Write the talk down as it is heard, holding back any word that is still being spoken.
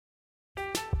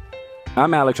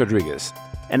I'm Alex Rodriguez.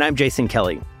 And I'm Jason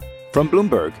Kelly. From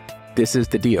Bloomberg, this is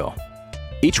The Deal.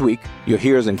 Each week, you'll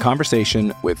hear us in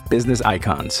conversation with business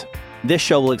icons. This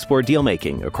show will explore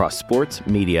deal-making across sports,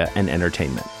 media, and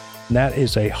entertainment. That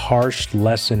is a harsh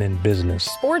lesson in business.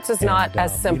 Sports is not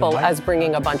as simple as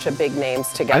bringing a bunch of big names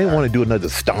together. I didn't want to do another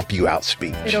stomp you out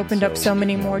speech. It opened up so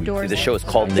many more doors. The show is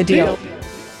called The Deal.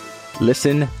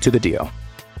 Listen to The Deal.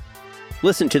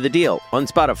 Listen to The Deal on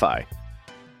Spotify.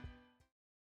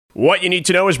 What you need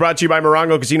to know is brought to you by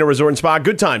Morongo Casino Resort and Spa.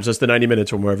 Good times, less than 90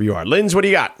 minutes from wherever you are. Linz, what do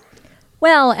you got?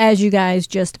 Well, as you guys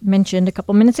just mentioned a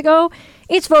couple minutes ago,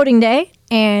 it's voting day,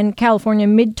 and California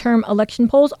midterm election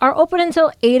polls are open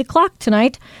until 8 o'clock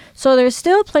tonight, so there's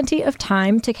still plenty of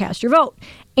time to cast your vote.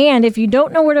 And if you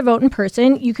don't know where to vote in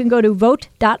person, you can go to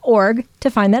vote.org to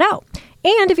find that out.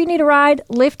 And if you need a ride,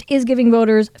 Lyft is giving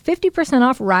voters 50%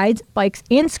 off rides, bikes,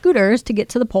 and scooters to get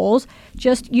to the polls.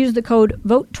 Just use the code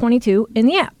VOTE22 in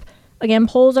the app. Again,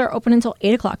 polls are open until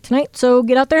 8 o'clock tonight, so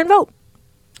get out there and vote.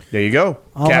 There you go.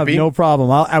 I'll Cappy. have no problem.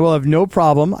 I will have no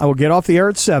problem. I will get off the air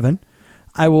at 7.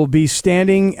 I will be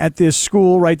standing at this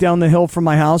school right down the hill from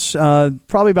my house,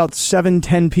 probably about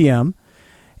 7:10 p.m.,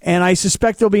 and I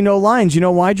suspect there'll be no lines. You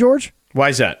know why, George? Why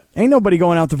is that? Ain't nobody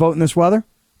going out to vote in this weather.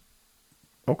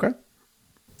 Okay.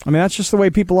 I mean, that's just the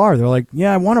way people are. They're like,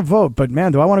 yeah, I want to vote, but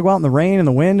man, do I want to go out in the rain and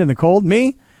the wind and the cold?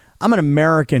 Me? I'm an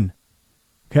American.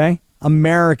 Okay?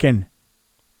 American.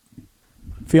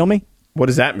 Feel me? What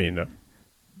does that mean, though?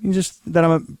 Just that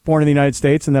I'm born in the United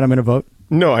States and that I'm going to vote.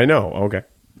 No, I know. Okay.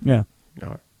 Yeah.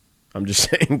 No, I'm just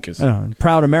saying because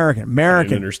proud American. I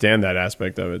didn't understand that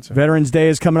aspect of it. So. Veterans Day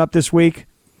is coming up this week.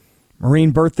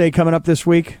 Marine birthday coming up this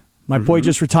week. My boy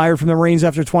just retired from the Marines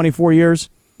after 24 years.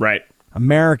 Right.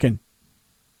 American.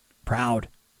 Proud.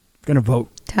 Going to vote.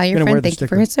 Tell your friend thank you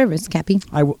for his service, Cappy.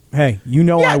 Hey, you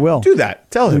know I will. Do that.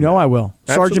 Tell him. You know I will.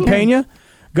 Absolutely. Sergeant Pena,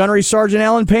 Gunnery Sergeant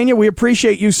Alan Pena, we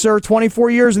appreciate you, sir. 24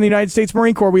 years in the United States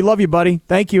Marine Corps. We love you, buddy.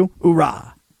 Thank you.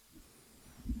 Hoorah.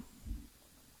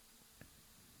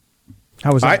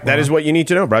 How was that? All right, that is what you need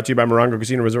to know. Brought to you by Morongo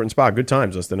Casino Resort and Spa. Good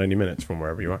times, less than 90 minutes from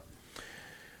wherever you are.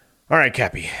 All right,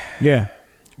 Cappy. Yeah.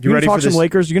 You ready talk for this? some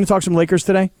Lakers? You going to talk some Lakers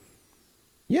today?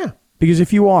 Yeah. Because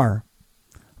if you are,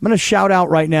 I'm going to shout out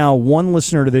right now one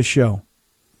listener to this show.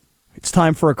 It's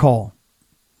time for a call.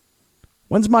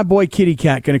 When's my boy Kitty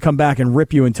Cat going to come back and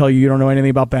rip you and tell you don't know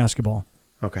anything about basketball?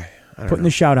 Okay. Putting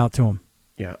the shout out to him.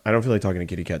 Yeah, I don't feel like talking to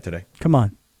Kitty Cat today. Come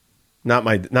on. Not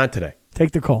today. Take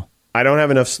the call. I don't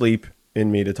have enough sleep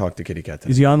in me to talk to Kitty Cat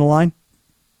today. Is he on the line?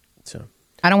 So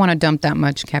I don't want to dump that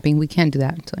much, Cappy. We can't do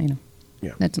that. So,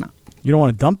 yeah. That's not. You don't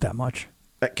want to dump that much.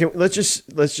 Let's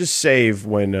just save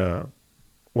when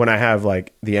I have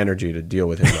like the energy to deal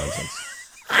with his nonsense.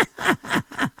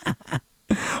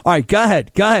 All right, go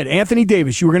ahead. Anthony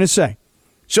Davis, you were going to say.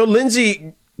 So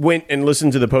Lindsay went and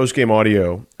listened to the post-game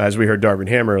audio as we heard Darvin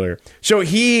Ham earlier. So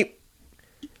Anthony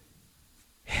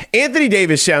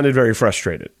Davis sounded very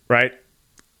frustrated, right?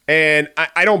 And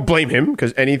I don't blame him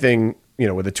because anything,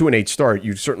 with a 2-8 start,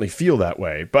 you certainly feel that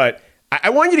way. But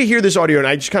I want you to hear this audio, and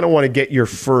I just kind of want to get your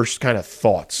first kind of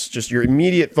thoughts, just your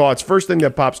immediate thoughts, first thing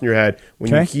that pops in your head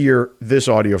when you hear this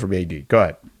audio from AD. Go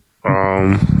ahead.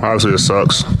 Obviously, it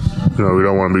sucks. We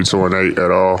don't want to be 2-8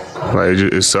 at all. Like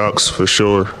it sucks for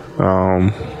sure.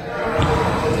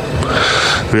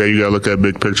 Yeah, you got to look at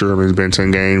big picture. I mean, it's been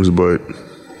 10 games, but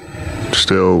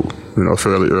still,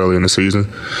 fairly early in the season.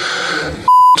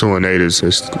 2-8 is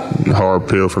a hard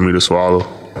pill for me to swallow.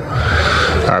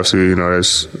 Obviously, you can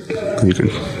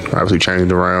obviously change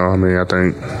it around. I mean, I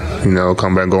think,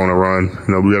 come back, go on a run.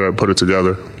 We got to put it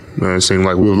together. And it seemed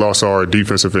like we've lost our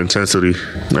defensive intensity,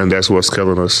 and that's what's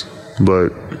killing us.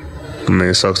 But, I mean,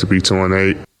 it sucks to be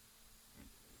 2-8.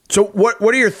 So what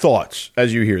are your thoughts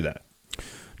as you hear that?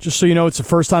 Just so you know, it's the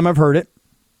first time I've heard it.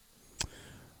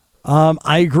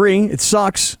 I agree. It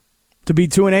sucks to be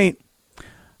 2-8.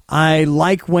 I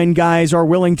like when guys are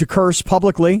willing to curse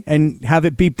publicly and have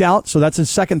it beeped out. So that's a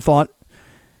second thought.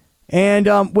 And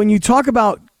when you talk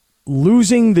about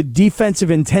losing the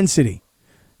defensive intensity,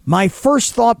 my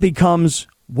first thought becomes,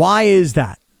 why is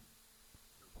that?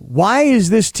 Why is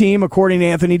this team, according to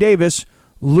Anthony Davis,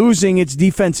 losing its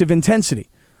defensive intensity?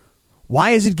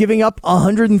 Why is it giving up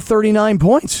 139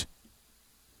 points?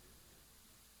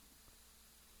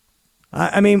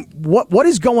 I mean, what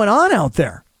is going on out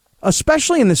there,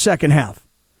 especially in the second half?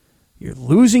 You're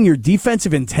losing your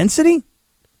defensive intensity?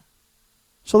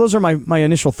 So those are my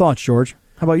initial thoughts, George.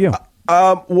 How about you?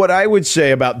 What I would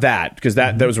say about that, because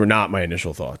those were not my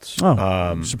initial thoughts. Oh,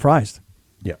 I'm surprised.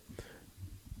 Yeah.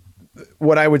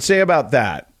 What I would say about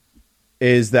that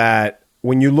is that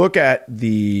when you look at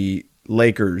the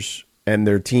Lakers and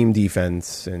their team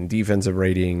defense and defensive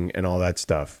rating and all that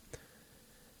stuff.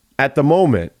 At the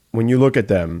moment, when you look at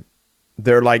them,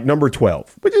 they're like number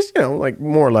 12, which is, like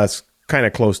more or less kind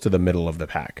of close to the middle of the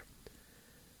pack.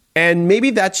 And maybe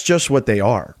that's just what they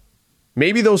are.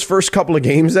 Maybe those first couple of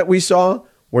games that we saw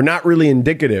were not really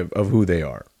indicative of who they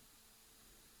are.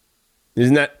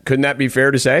 Couldn't that be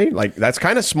fair to say? Like, that's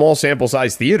kind of small sample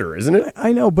size theater, isn't it?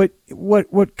 I know, but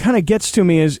what kind of gets to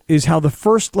me is how the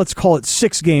first, let's call it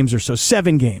 6 games or so,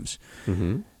 7 games.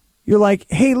 Mm-hmm. You're like,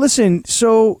 hey, listen,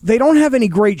 so they don't have any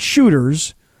great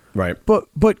shooters. Right. But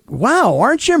wow,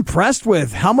 aren't you impressed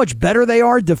with how much better they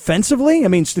are defensively? I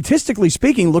mean, statistically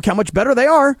speaking, look how much better they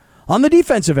are on the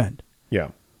defensive end. Yeah.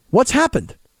 What's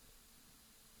happened?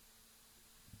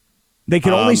 They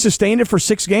can only sustain it for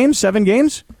 6 games, 7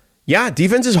 games? Yeah,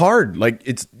 defense is hard. Like,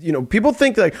 it's, people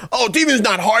think like, oh, defense is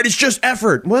not hard, it's just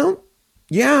effort. Well,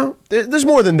 yeah, there's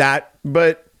more than that.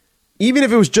 But even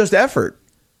if it was just effort,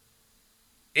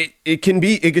 it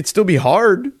could still be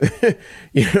hard.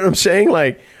 You know what I'm saying?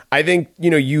 Like, I think,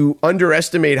 you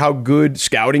underestimate how good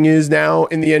scouting is now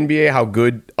in the NBA, how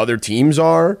good other teams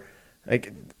are,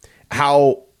 like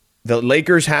how the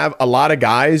Lakers have a lot of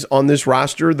guys on this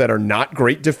roster that are not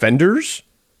great defenders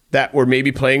that were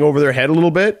maybe playing over their head a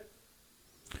little bit.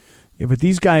 Yeah, but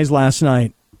these guys last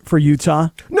night for Utah.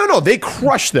 No, they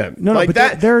crushed them. No, like but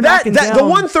that. They're knocking down. The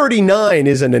 139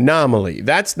 is an anomaly.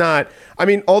 That's not. I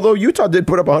mean, although Utah did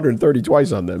put up 130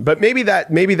 twice on them, but maybe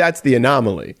that's the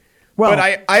anomaly. Well,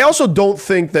 but I also don't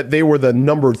think that they were the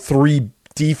number 3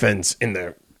 defense in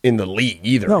the league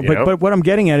either. No, but what I'm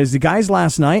getting at is the guys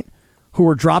last night who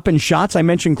were dropping shots. I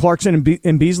mentioned Clarkson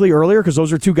and Beasley earlier because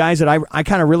those are 2 guys that I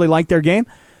kind of really like their game.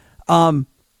 I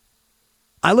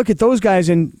look at those guys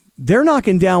and they're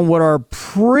knocking down what are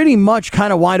pretty much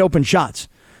kind of wide open shots.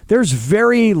 There's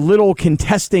very little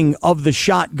contesting of the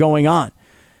shot going on.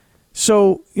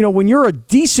 So, when you're a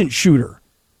decent shooter,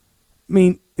 I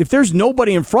mean, if there's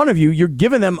nobody in front of you, you're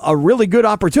giving them a really good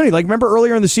opportunity. Like, remember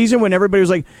earlier in the season when everybody was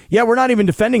like, yeah, we're not even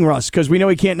defending Russ because we know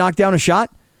he can't knock down a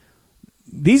shot?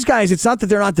 These guys, it's not that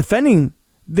they're not defending.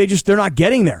 They're not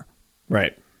getting there.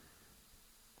 Right.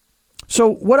 So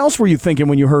what else were you thinking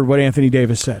when you heard what Anthony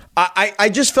Davis said? I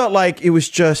just felt like it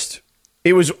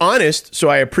was honest, so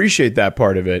I appreciate that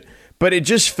part of it, but it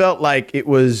just felt like it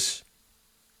was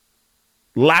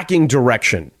lacking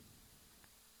direction.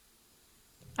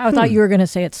 I thought you were going to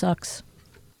say it sucks.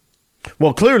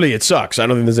 Well, clearly it sucks. I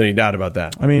don't think there's any doubt about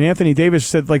that. I mean, Anthony Davis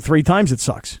said like 3 times it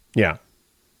sucks. Yeah.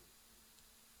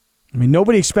 I mean,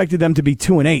 nobody expected them to be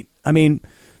 2-8. I mean,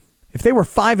 if they were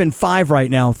 5-5 right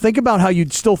now, think about how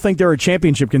you'd still think they're a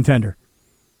championship contender.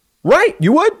 Right,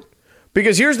 you would.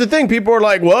 Because here's the thing. People are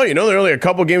like, well, they're only a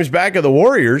couple games back of the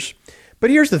Warriors. But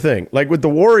here's the thing. Like with the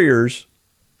Warriors,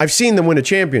 I've seen them win a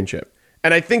championship.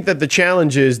 And I think that the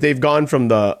challenge is they've gone from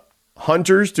the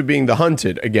hunters to being the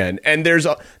hunted again. And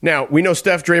now, we know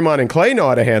Steph, Draymond, and Klay know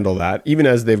how to handle that, even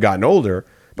as they've gotten older.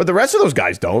 But the rest of those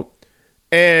guys don't.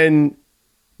 And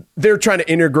they're trying to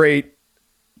integrate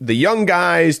the young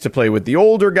guys to play with the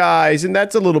older guys, and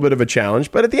that's a little bit of a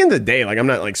challenge. But at the end of the day, like, I'm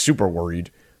not like super worried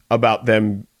about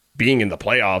them being in the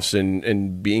playoffs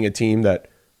and being a team that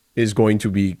is going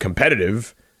to be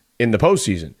competitive in the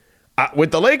postseason. With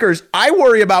the Lakers, I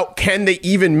worry about can they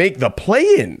even make the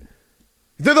play-in?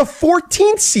 They're the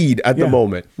 14th seed at the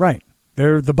moment. Right.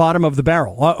 They're the bottom of the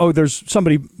barrel. There's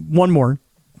somebody, one more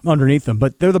underneath them,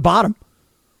 but they're the bottom.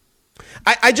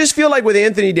 I just feel like with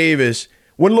Anthony Davis,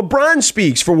 when LeBron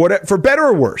speaks, for better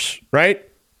or worse, right,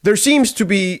 there seems to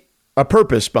be a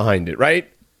purpose behind it, right?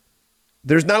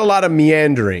 There's not a lot of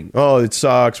meandering. Oh, it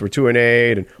sucks. We're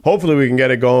 2-8, and hopefully we can get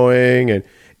it going. And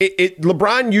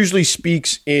LeBron usually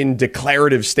speaks in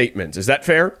declarative statements. Is that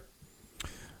fair?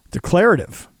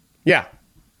 Declarative. Yeah.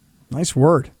 Nice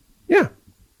word. Yeah.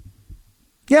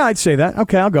 Yeah, I'd say that.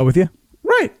 Okay, I'll go with you.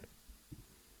 Right.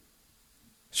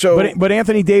 So, but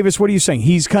Anthony Davis, what are you saying?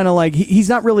 He's kind of like he's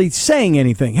not really saying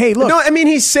anything. Hey, look. No, I mean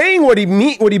he's saying what he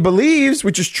believes,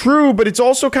 which is true, but it's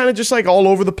also kind of just like all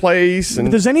over the place. And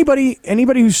does anybody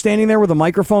who's standing there with a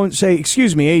microphone say,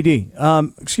 "Excuse me,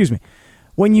 AD, excuse me,"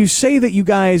 when you say that you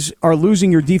guys are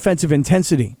losing your defensive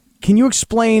intensity? Can you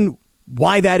explain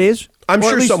why that is? I'm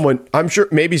sure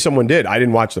maybe someone did. I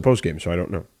didn't watch the postgame, so I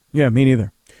don't know. Yeah, me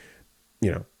neither.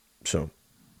 So.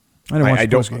 I didn't watch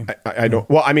the postgame. I don't.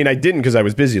 Well, I mean, I didn't because I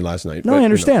was busy last night. No, I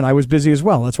understand. I was busy as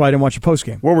well. That's why I didn't watch the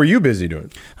postgame. What were you busy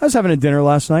doing? I was having a dinner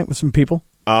last night with some people.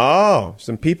 Oh,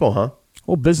 some people, huh?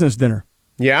 Well, business dinner.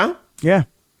 Yeah? Yeah.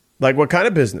 Like what kind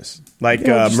of business? Like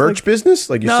merch business?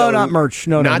 Like not merch.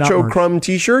 No, nacho not merch. crumb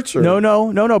T-shirts? Or?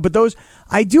 No. But those,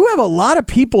 I do have a lot of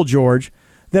people, George,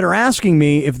 that are asking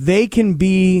me if they can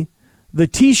be the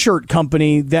T-shirt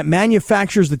company that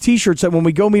manufactures the T-shirts that when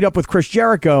we go meet up with Chris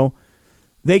Jericho,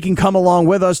 they can come along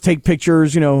with us, take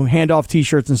pictures, hand off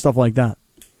T-shirts and stuff like that.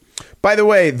 By the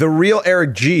way, the real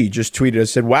Eric G just tweeted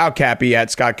us, said, "Wow, Cappy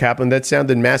at Scott Kaplan, that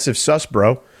sounded massive sus,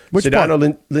 bro. Which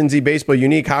Sedano, Lindsay, baseball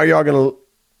unique. How are y'all going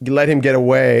to let him get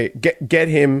away? Get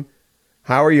him.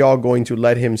 How are y'all going to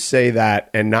let him say that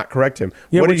and not correct him?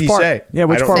 Yeah, what did he say? Yeah,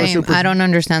 which part? I don't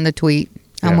understand the tweet.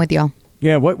 I'm with y'all.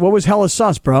 Yeah, what was hella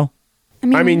sus, bro?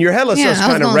 I mean, you're hella sus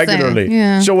kind of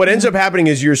regularly. So what ends up happening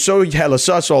is you're so hella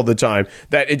sus all the time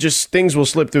that it just things will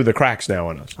slip through the cracks now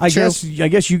on us. I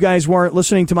guess you guys weren't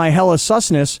listening to my hella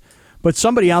susness, but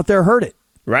somebody out there heard it.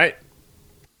 Right.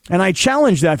 And I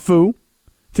challenged that foo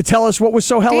to tell us what was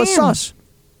so hella sus.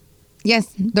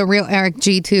 Yes, the real Eric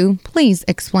G2. Please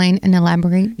explain and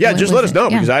elaborate. Yeah, just let us know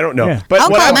because I don't know. Yeah. But I'll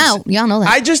call him out. Y'all know that.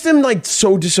 I just am like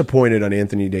so disappointed on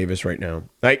Anthony Davis right now.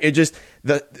 Like it just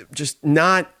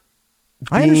not.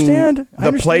 I understand.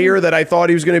 The player that I thought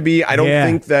he was going to be. I don't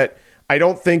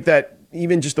think that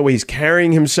even just the way he's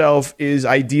carrying himself is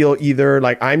ideal either.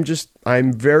 Like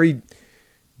I'm very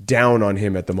down on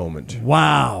him at the moment.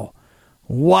 Wow.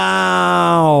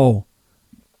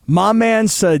 My man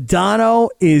Sedano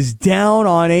is down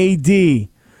on AD. You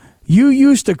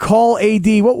used to call AD,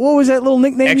 what was that little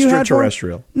nickname you had for him?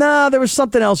 Extraterrestrial. No, there was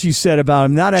something else you said about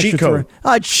him. Not cheat code.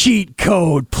 A cheat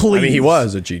code, please. I mean, he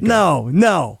was a cheat code.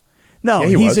 No. Yeah,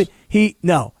 he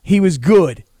was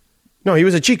good. No, he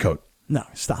was a cheat code. No,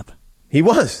 stop. He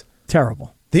was.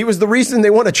 Terrible. He was the reason they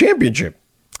won a championship.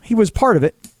 He was part of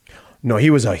it. No,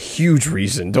 he was a huge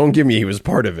reason. Don't give me he was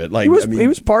part of it. Like he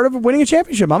was part of winning a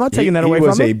championship. I'm not taking that away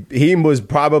from him. He was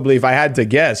probably, if I had to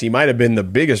guess, he might have been the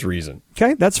biggest reason.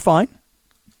 Okay, that's fine.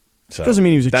 So, doesn't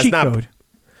mean he was a cheat code.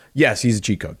 Yes, he's a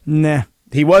cheat code. Nah.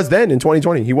 He was then in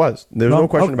 2020. He was. There's no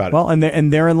question about it. Well,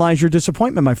 and therein lies your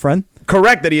disappointment, my friend.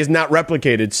 Correct that he has not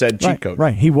replicated said cheat code.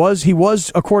 Right. He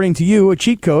was, according to you, a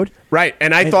cheat code. Right.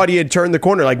 And I thought he had turned the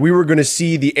corner. Like we were going to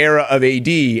see the era of AD,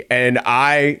 and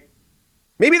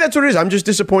maybe that's what it is. I'm just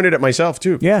disappointed at myself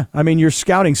too. Yeah. I mean, your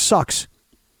scouting sucks.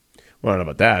 Well, I don't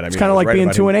know about that. It's kind of like being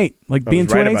 2-8. Like being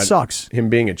 2-8 sucks. Him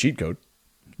being a cheat code.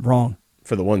 Wrong.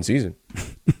 For the one season.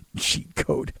 Cheat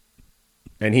code.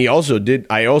 And I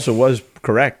also was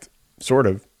correct, sort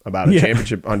of, about a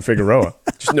championship on Figueroa.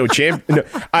 Just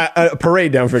a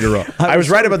parade down Figueroa. I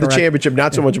was right about the championship,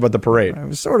 not so much about the parade. I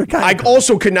was sort of I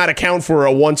also could not account for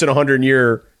a once in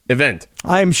 100-year event.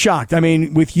 I am shocked. I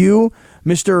mean, with you,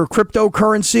 Mr.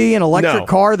 Cryptocurrency and electric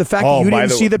car, the fact that you didn't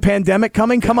see the pandemic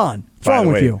coming, come on. What's wrong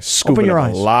with you? Open your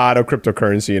eyes. A lot of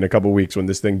cryptocurrency in a couple weeks when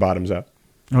this thing bottoms out.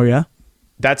 Oh, yeah?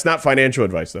 That's not financial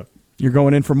advice, though. You're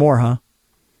going in for more, huh?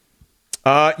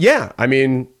 Yeah. I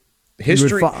mean,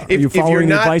 history. Are you following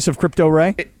the advice of Crypto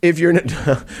Ray? If you're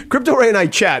Crypto Ray and I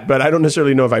chat, but I don't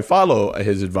necessarily know if I follow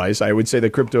his advice. I would say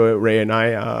that Crypto Ray and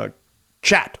I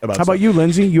chat about. How about you,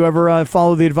 Lindsay? You ever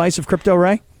follow the advice of Crypto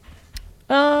Ray?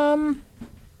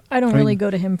 I don't really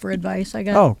go to him for advice.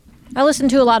 I listen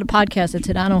to a lot of podcasts that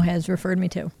Sedano has referred me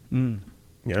to.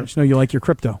 Yeah, I just know you like your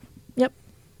crypto. Yep.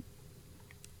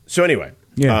 So anyway.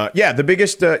 Yeah. The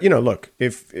biggest, look,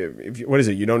 if what is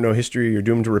it? You don't know history, you're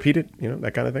doomed to repeat it,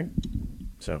 that kind of thing.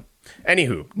 So,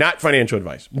 anywho, not financial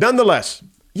advice. Nonetheless,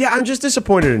 yeah, I'm just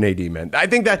disappointed in AD, man. I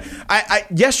think that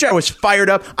yesterday I was fired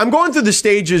up. I'm going through the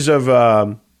stages of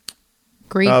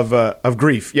grief. Of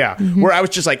grief, yeah, where I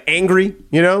was just like angry,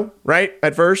 right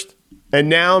at first, and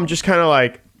now I'm just kind of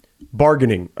like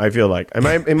bargaining. I feel like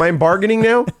am I bargaining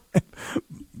now?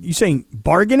 You saying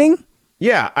bargaining?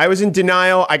 Yeah, I was in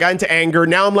denial. I got into anger.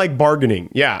 Now I'm like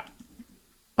bargaining. Yeah.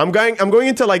 I'm going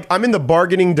into I'm in the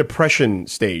bargaining depression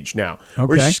stage now. Okay.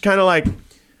 Where it's just kind of like,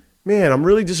 man, I'm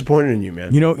really disappointed in you,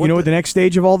 man. You know what the next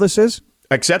stage of all this is?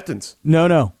 Acceptance.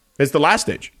 No. It's the last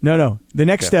stage. No. The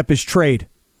next step is trade.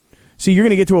 See, you're going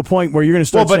to get to a point where you're going to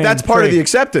start saying that's part of the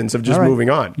acceptance of just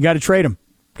moving on. You got to trade him.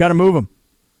 Got to move him.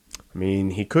 I mean,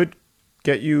 he could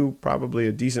get you probably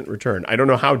a decent return. I don't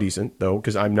know how decent, though,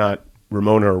 because I'm not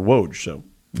Ramona or Woj, so.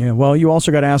 Yeah, well, you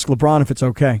also got to ask LeBron if it's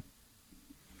okay.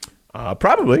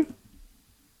 Probably.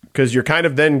 Because you're kind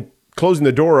of then closing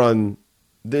the door on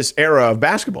this era of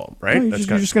basketball, right? No,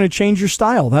 you're just going to change your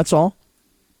style, that's all.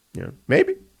 Yeah,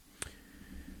 maybe.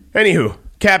 Anywho,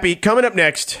 Cappy, coming up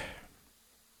next,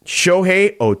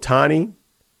 Shohei Ohtani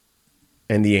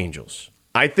and the Angels.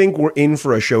 I think we're in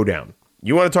for a showdown.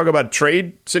 You want to talk about a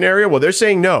trade scenario? Well, they're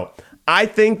saying no. I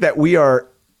think that we are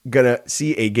going to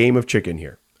see a game of chicken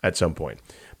here at some point.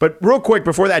 But real quick,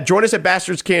 before that, join us at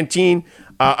Bastards Canteen,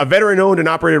 a veteran-owned and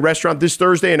operated restaurant this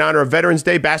Thursday in honor of Veterans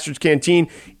Day. Bastards Canteen,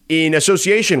 in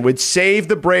association with Save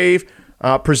the Brave,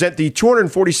 present the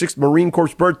 246th Marine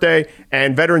Corps birthday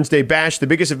and Veterans Day Bash. The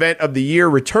biggest event of the year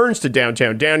returns to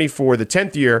downtown Downey for the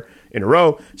 10th year in a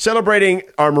row, celebrating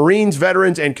our Marines,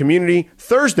 veterans, and community.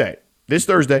 This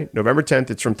Thursday, November 10th,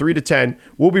 it's from 3 to 10.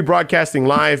 We'll be broadcasting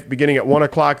live beginning at 1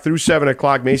 o'clock through 7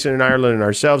 o'clock, Mason and Ireland and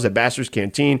ourselves at Baster's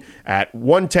Canteen at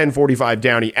 11045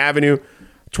 Downey Avenue.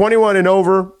 21 and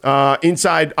over,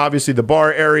 inside, obviously, the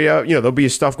bar area. There'll be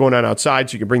stuff going on outside,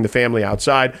 so you can bring the family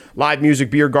outside. Live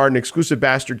music, beer garden, exclusive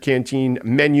Bastard Canteen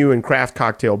menu and craft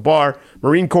cocktail bar,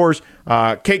 Marine Corps,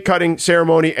 cake cutting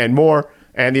ceremony, and more.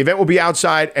 And the event will be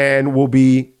outside and will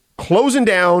be closing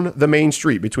down the main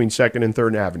street between 2nd and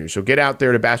 3rd Avenue. So get out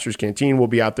there to Bastard's Canteen. We'll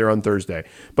be out there on Thursday.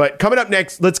 But coming up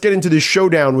next, let's get into this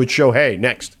showdown with Shohei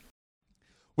next.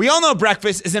 We all know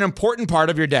breakfast is an important part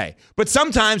of your day, but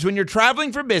sometimes when you're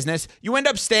traveling for business, you end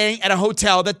up staying at a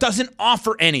hotel that doesn't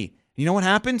offer any. You know what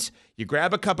happens? You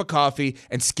grab a cup of coffee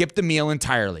and skip the meal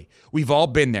entirely. We've all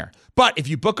been there. But if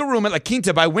you book a room at La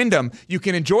Quinta by Wyndham, you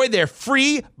can enjoy their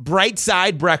free Bright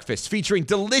Side breakfast featuring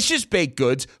delicious baked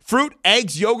goods, fruit,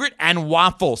 eggs, yogurt, and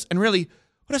waffles. And really,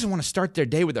 who doesn't want to start their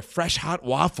day with a fresh hot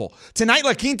waffle? Tonight,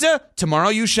 La Quinta, tomorrow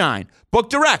you shine. Book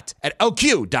direct at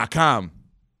lq.com.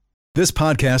 This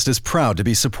podcast is proud to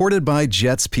be supported by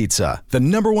Jets Pizza, the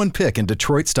 #1 pick in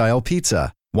Detroit-style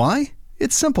pizza. Why?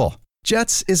 It's simple.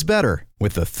 Jets is better.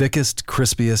 With the thickest,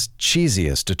 crispiest,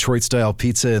 cheesiest Detroit-style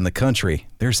pizza in the country,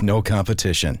 there's no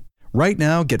competition. Right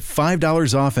now, get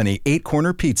 $5 off any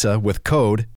 8-corner pizza with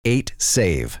code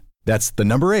 8SAVE. That's the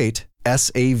number 8,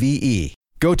 SAVE.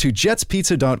 Go to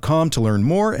jetspizza.com to learn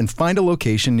more and find a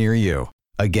location near you.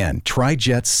 Again, try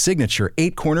Jet's signature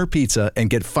 8-corner pizza and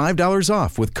get $5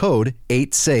 off with code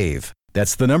 8SAVE.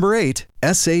 That's the number 8,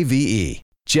 SAVE.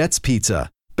 Jet's Pizza.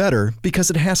 Better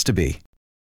because it has to be.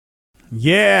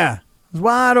 Yeah. It's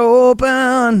wide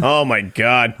open. Oh, my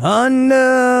God.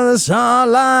 Under the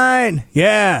sunlight.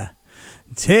 Yeah.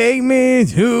 Take me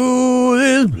to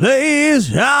this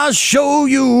place. I'll show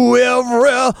you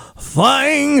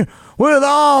everything with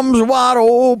arms wide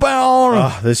open.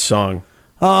 Oh, this song.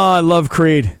 Oh, I love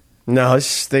Creed. No,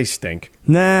 they stink.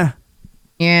 Nah.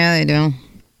 Yeah, they do.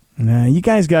 Nah, you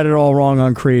guys got it all wrong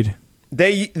on Creed.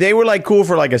 They were like cool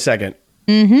for like a second.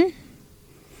 Mm-hmm.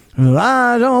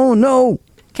 I don't know.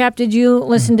 Cap, did you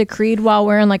listen to Creed while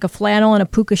wearing like a flannel and a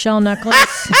puka shell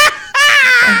necklace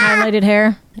and highlighted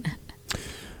hair?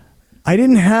 I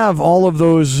didn't have all of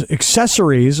those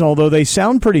accessories, although they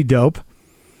sound pretty dope.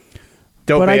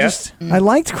 But I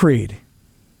liked Creed.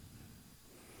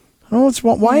 Oh,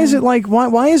 why is it like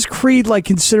why is Creed like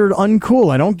considered uncool?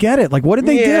 I don't get it. Like, what did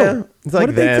they do? It's like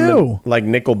what did they do? Like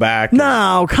Nickelback.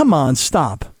 No, come on,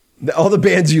 stop. All the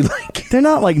bands you like. They're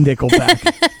not like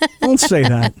Nickelback. Don't say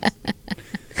that.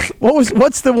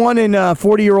 What's the one in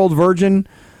 40-Year-Old Virgin?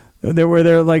 Where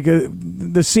they're like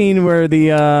the scene where the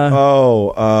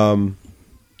God,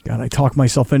 I talk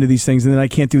myself into these things and then I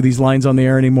can't do these lines on the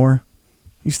air anymore.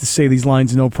 I used to say these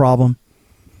lines no problem.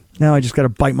 Now I just got to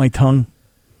bite my tongue.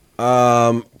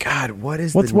 God, what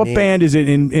is what band is it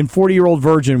in 40-Year-Old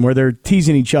Virgin where they're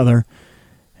teasing each other?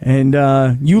 And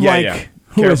who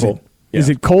Careful. is it? Yeah. Is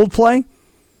it Coldplay?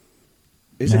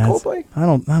 Is it Coldplay? I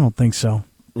don't think so.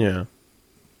 Yeah.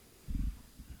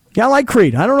 Yeah, I like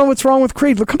Creed. I don't know what's wrong with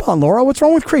Creed. Look, come on, Laura. What's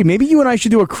wrong with Creed? Maybe you and I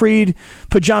should do a Creed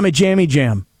pajama jammy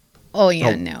jam. Oh,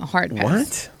 yeah, no. Hard pass.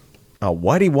 What? A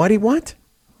what?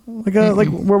 Like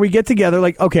where we get together.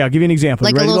 Like, okay, I'll give you an example.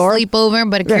 Like you ready, a little Laura? sleepover,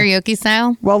 but a karaoke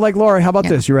style? Well, like, Laura, how about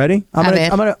this? You ready?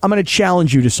 I'm gonna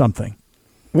challenge you to something.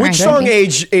 Which song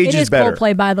ages better? It is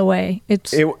Coldplay, by the way.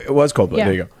 It was Coldplay. Yeah.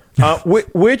 There you go.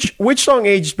 Which song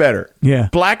aged better? Yeah.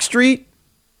 Blackstreet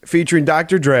featuring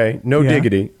Dr. Dre, No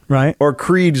Diggity, right? Or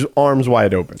Creed's Arms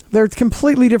Wide Open? They're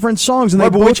completely different songs, and they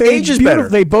but both which age is better?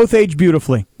 They both age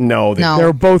beautifully. No.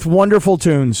 They're both wonderful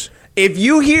tunes. If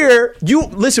you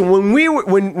listen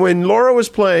when Laura was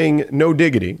playing No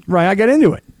Diggity, right? I got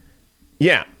into it.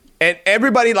 Yeah. And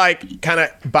everybody like kind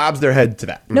of bobs their head to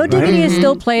that. No Diggity is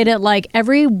still played at like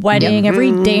every wedding,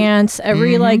 every dance,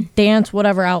 every like dance,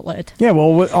 whatever outlet. Yeah,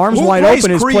 well, Arms Wide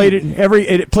Open is played at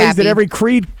every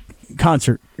Creed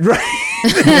concert. Right.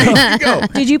 There you go.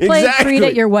 Did you play Creed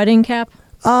at your wedding, Cap?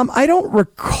 I don't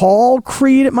recall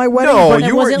Creed at my wedding. No, but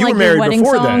you were married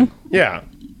before then. Yeah.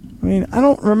 I mean, I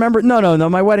don't remember. No.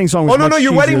 My wedding song was much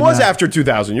your cheesier wedding than was that. after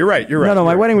 2000. You're right. No,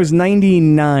 my wedding was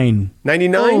 99.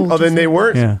 99? Oh, then they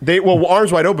weren't. Yeah.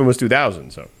 Arms Wide Open was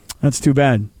 2000. So that's too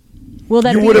bad. Will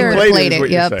That you Be would Your... have played it,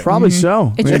 Yep. Probably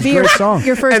so. It I mean, should be it's a your, great song.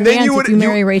 your first And then dance you would- if you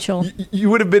marry Rachel. You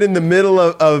would have been in the middle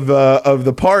of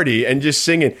the party and just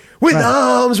singing with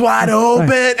arms wide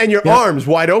open and your arms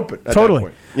wide open. At Totally. That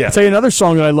point. Yeah. I'll tell you another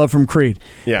song that I love from Creed.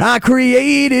 Yeah. I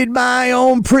created my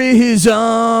own prison.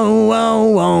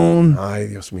 Ay,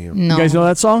 Dios mío. No. You guys know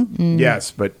that song?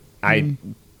 Yes, but I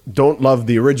don't love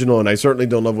the original, and I certainly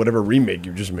don't love whatever remake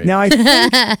you just made. Now,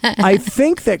 I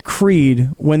think that Creed,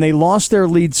 when they lost their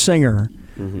lead singer,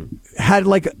 had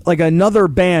like another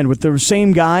band with the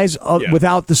same guys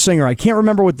without the singer. I can't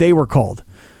remember what they were called,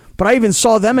 but I even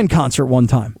saw them in concert one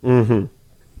time. Mm-hmm.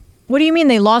 What do you mean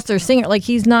they lost their singer? Like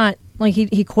he's not, like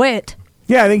he quit.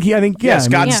 Yeah, I think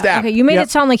Scott Stapp. Okay, you made Yep. it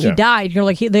sound like he died. You're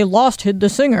like, they lost the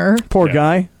singer. Poor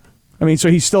guy. I mean,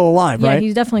 so he's still alive, Yeah, right?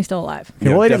 he's definitely still alive. Okay,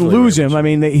 well, they didn't lose him. I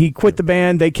mean, he quit the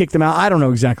band. They kicked him out. I don't know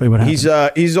exactly what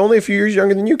happened. He's only a few years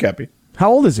younger than you, Cappy.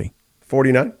 How old is he?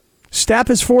 49.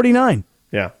 Stapp is 49.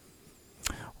 Yeah.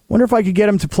 Wonder if I could get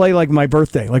him to play like my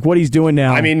birthday, like what he's doing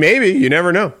now. I mean, maybe. You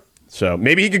never know. So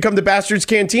maybe he could come to Bastard's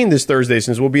Canteen this Thursday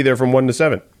since we'll be there from 1 to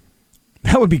 7.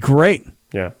 That would be great.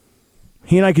 Yeah.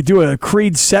 He and I could do a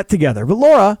Creed set together. But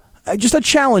Laura, just a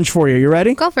challenge for you. You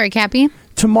ready? Go for it, Cappy.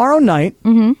 Tomorrow night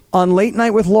on Late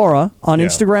Night with Laura on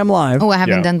Instagram Live. Oh, I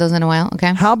haven't done those in a while.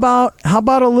 Okay. How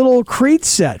about a little Creed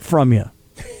set from you?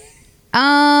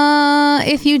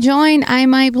 If you join, I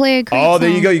might play a Creed Oh, there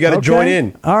you go. You got to join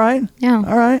in. All right. Yeah.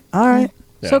 All right. All right.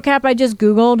 So, Cap, I just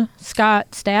Googled Scott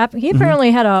Stapp. He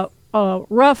apparently had a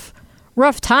rough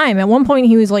time. At one point,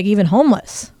 he was like even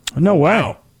homeless. No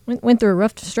way. Went through a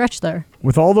rough stretch there.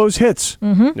 With all those hits.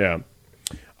 Mm-hmm. Yeah.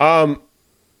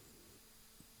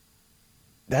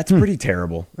 That's pretty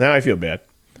terrible. Now I feel bad.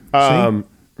 Yeah.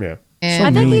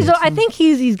 I think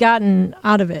he's gotten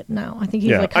out of it now. I think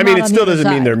he's like. I mean, it still on the doesn't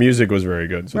other mean side. their music was very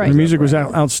good. So Right. The music was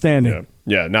outstanding.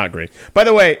 Yeah, not great. By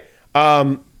the way,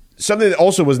 something that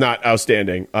also was not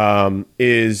outstanding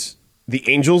is the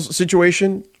Angels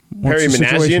situation. What's Perry the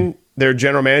situation? Manassian, their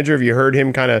general manager. Have you heard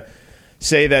him kind of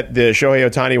say that the Shohei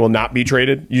Ohtani will not be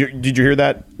traded? Did you hear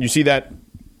that? You see that?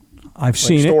 I've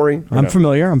seen story? it. I'm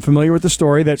familiar. I'm familiar with the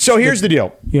story. So here's the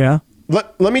deal. Yeah.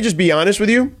 Let me just be honest with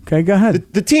you. Okay, go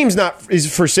ahead. The team's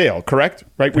is for sale, correct?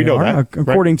 Right? We know that.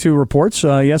 According right? to reports,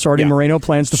 yes, Artie Moreno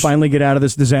plans to finally get out of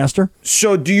this disaster.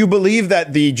 So do you believe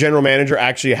that the general manager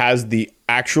actually has the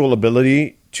actual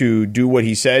ability to do what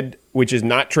he said, which is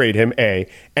not trade him, A,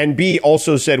 and B,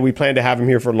 also said we plan to have him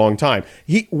here for a long time?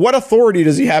 What authority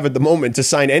does he have at the moment to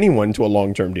sign anyone to a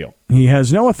long-term deal? He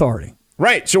has no authority.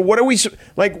 Right. So what are we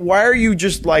like? Why are you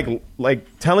just like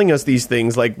telling us these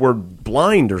things like we're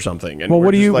blind or something? And Well, what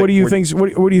do you think?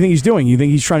 think he's doing? You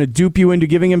think he's trying to dupe you into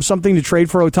giving him something to trade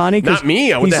for Ohtani? Not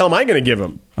me. What the hell am I going to give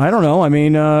him? I don't know. I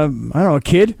mean, I don't know. A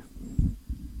kid.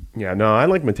 Yeah. No, I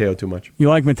like Mateo too much. You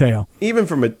like Mateo, even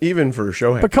for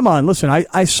Shohei. But come on, listen.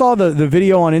 I saw the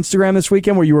video on Instagram this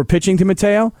weekend where you were pitching to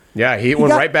Mateo. Yeah, he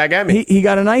went right back at me. He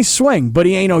got a nice swing, but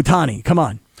he ain't Ohtani. Come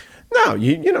on. No,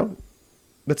 you know,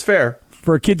 that's fair.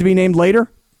 For a kid to be named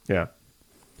later? Yeah.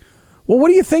 Well, what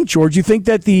do you think, George? You think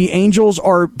that the Angels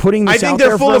are putting this out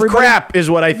there for everybody? I think they're full of crap is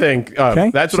what I think. Okay.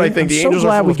 That's what I think. I'm The so Angels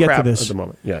glad are full we of get crap to this at the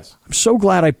moment. Yes. I'm so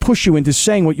glad I push you into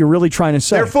saying what you're really trying to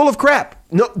say. They're full of crap.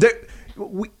 No,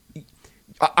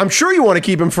 I'm sure you want to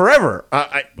keep him forever.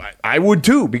 I would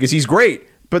too, because he's great.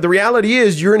 But the reality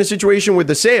is you're in a situation with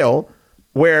the sale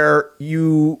where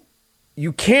you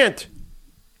can't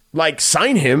like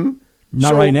sign him.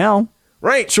 Not right now.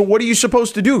 Right. So what are you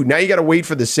supposed to do? Now you got to wait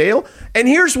for the sale. And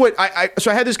here's what so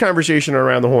I had this conversation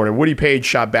around the horn, and Woody Page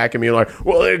shot back at me like,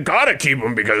 well, they got to keep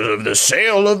him because of the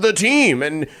sale of the team.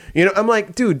 And, I'm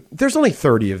like, dude, there's only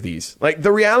 30 of these. Like,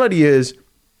 the reality is,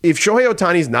 if Shohei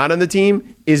Ohtani's not on the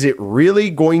team, is it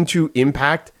really going to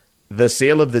impact the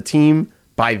sale of the team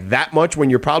by that much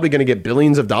when you're probably going to get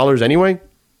billions of dollars anyway?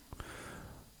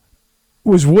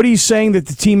 Was Woody saying that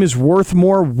the team is worth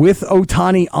more with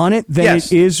Ohtani on it than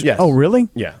it is? Yes. Oh, really?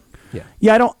 Yeah.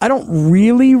 Yeah, I don't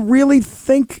really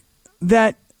think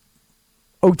that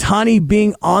Ohtani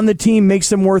being on the team makes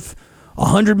them worth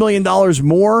 $100 million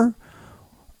more.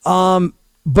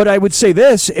 But I would say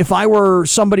this, if I were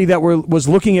somebody that was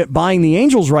looking at buying the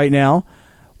Angels right now,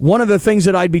 one of the things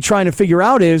that I'd be trying to figure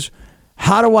out is,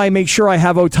 how do I make sure I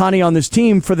have Ohtani on this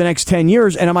team for the next 10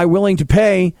 years? And am I willing to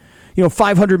pay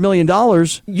 $500 million,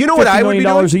 what I would be doing? $50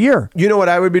 million a year? You know what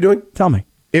I would be doing? Tell me.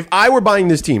 If I were buying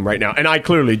this team right now, and I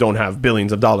clearly don't have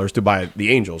billions of dollars to buy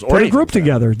the Angels. Put a group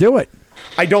together. Do it.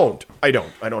 I don't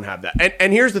have that.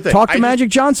 And here's the thing. Talk to Magic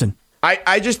Johnson.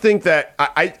 I just think that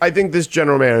I think this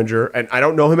general manager, and I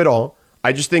don't know him at all,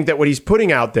 I just think that what he's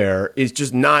putting out there is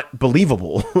just not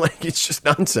believable. Like, it's just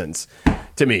nonsense.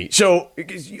 to me. So,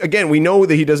 again, we know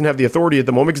that he doesn't have the authority at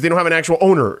the moment because they don't have an actual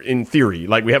owner in theory.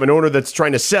 Like, we have an owner that's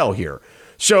trying to sell here.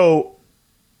 So,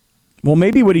 well,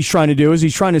 maybe what he's trying to do is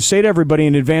he's trying to say to everybody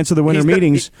in advance of the winter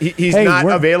meetings, he's not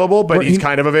available, but he's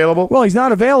kind of available. Well, he's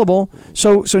not available.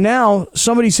 So now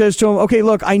somebody says to him, okay,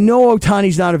 look, I know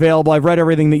Ohtani's not available. I've read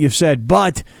everything that you've said,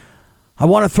 but I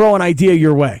want to throw an idea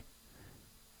your way.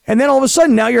 And then all of a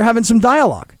sudden, now you're having some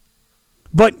dialogue.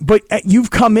 But you've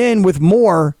come in with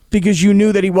more because you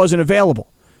knew that he wasn't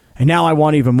available. And now I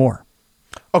want even more.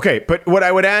 Okay, but what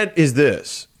I would add is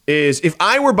this. Is if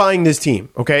I were buying this team,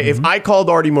 okay, if I called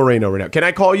Artie Moreno right now, can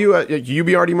I call you? You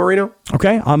be Artie Moreno?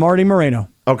 Okay, I'm Artie Moreno.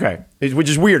 Okay, which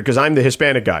is weird because I'm the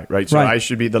Hispanic guy, right? So I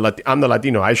should be I'm the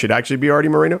Latino. I should actually be Artie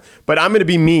Moreno. But I'm going to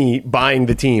be me buying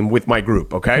the team with my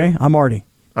group, okay? I'm Artie.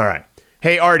 All right.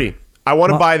 Hey, Artie, I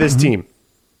want to buy this team.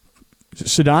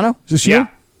 Sedano? Is this you?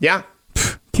 Yeah.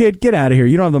 Kid, get out of here.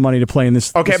 You don't have the money to play in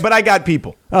this. Okay, but I got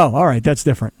people. Oh, all right. That's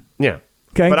different. Yeah.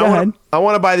 Okay, but go ahead. I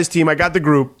want to buy this team. I got the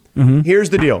group. Here's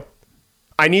the deal.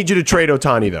 I need you to trade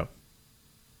Ohtani, though.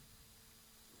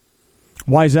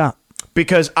 Why is that?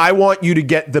 Because I want you to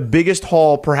get the biggest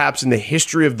haul perhaps in the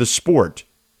history of the sport.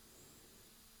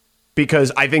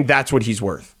 Because I think that's what he's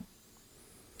worth.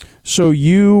 So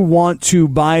you want to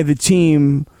buy the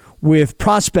team with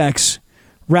prospects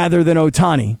rather than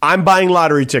Ohtani? I'm buying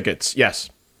lottery tickets, yes.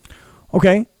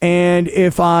 Okay, and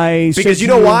if I... Because you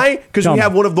know why? Because we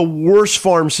have one of the worst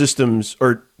farm systems,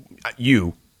 or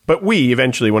but we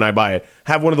eventually, when I buy it,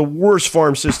 have one of the worst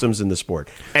farm systems in the sport.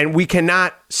 And we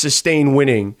cannot sustain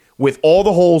winning with all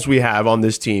the holes we have on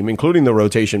this team, including the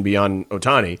rotation beyond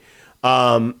Ohtani,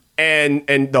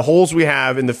 and the holes we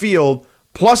have in the field,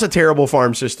 plus a terrible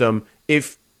farm system,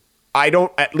 if I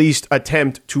don't at least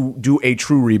attempt to do a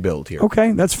true rebuild here.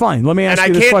 Okay, that's fine. Let me ask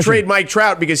you this question. And I can't trade Mike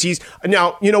Trout because he's...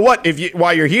 Now, you know what?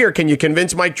 While you're here, can you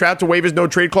convince Mike Trout to waive his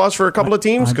no-trade clause for a couple of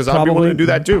teams? Because I'll be willing to do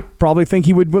that too. Probably think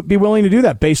he would be willing to do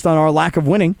that based on our lack of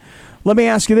winning. Let me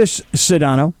ask you this,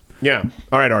 Sedano. Yeah.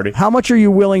 All right, Artie. How much are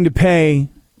you willing to pay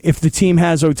if the team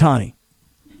has Ohtani?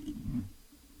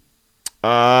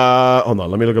 Hold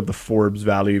on. Let me look up the Forbes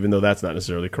value, even though that's not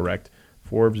necessarily correct.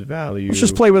 Forbes value. Let's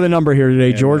just play with a number here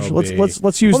today, George. MLB.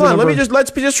 Let's use. Hold the on. number.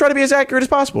 Let's just try to be as accurate as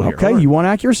possible here. Okay, you want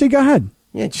accuracy? Go ahead.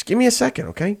 Yeah, just give me a second,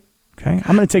 okay? Okay,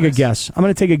 I'm going to take a guess. I'm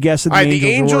going to take a guess at the Angels. The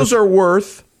Angels are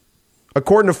worth,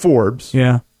 according to Forbes,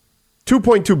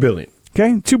 $2.2 billion. Okay,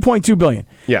 $2.2 billion.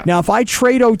 Yeah. Now, if I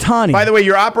trade Ohtani, by the way,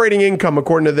 your operating income,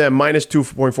 according to them, minus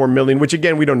 $2.4 million, which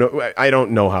again we don't know. I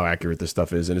don't know how accurate this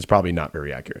stuff is, and it's probably not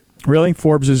very accurate. Really,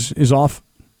 Forbes is off.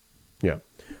 Yeah.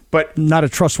 But not a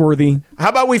trustworthy. How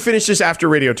about we finish this after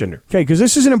Radio Tinder? Okay, because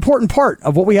this is an important part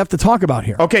of what we have to talk about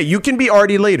here. Okay, you can be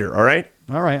Artie later, all right?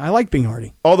 All right, I like being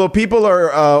Artie. Although people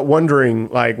are wondering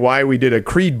like why we did a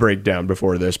Creed breakdown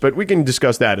before this, but we can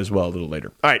discuss that as well a little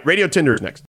later. All right, Radio Tinder is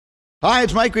next. Hi,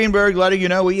 it's Mike Greenberg letting you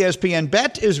know ESPN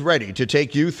Bet is ready to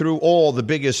take you through all the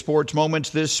biggest sports moments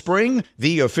this spring.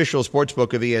 The official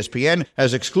sportsbook of ESPN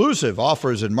has exclusive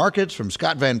offers and markets from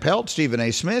Scott Van Pelt, Stephen A.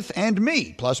 Smith, and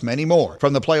me, plus many more.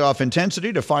 From the playoff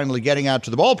intensity to finally getting out to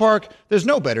the ballpark, there's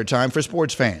no better time for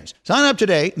sports fans. Sign up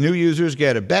today. New users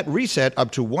get a bet reset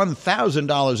up to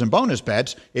 $1,000 in bonus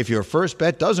bets if your first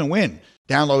bet doesn't win.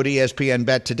 Download ESPN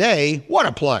Bet today. What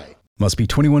a play. Must be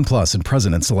 21 plus and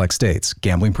present in select states.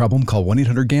 Gambling problem? Call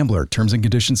 1-800-GAMBLER. Terms and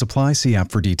conditions apply. See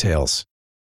app for details.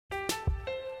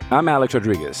 I'm Alex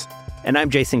Rodriguez. And I'm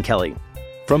Jason Kelly.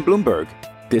 From Bloomberg,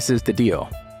 this is The Deal.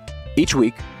 Each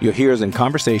week, you'll hear us in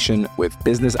conversation with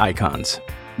business icons.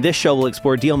 This show will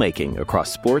explore deal-making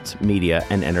across sports, media,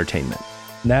 and entertainment.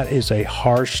 That is a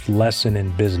harsh lesson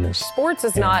in business. Sports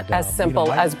is not as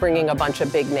simple as bringing a bunch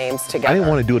of big names together. I didn't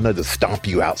want to do another stomp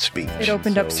you out speech. It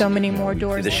opened up so many more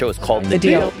doors. The show is called The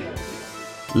Deal.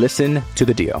 Listen to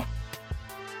The Deal.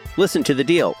 Listen to The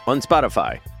Deal on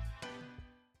Spotify.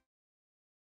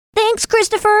 Thanks,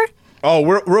 Christopher. Oh,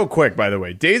 real quick, by the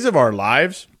way. Days of Our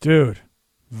Lives. Dude.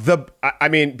 I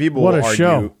mean, people what will a argue.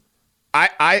 Show.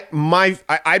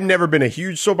 I've never been a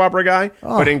huge soap opera guy,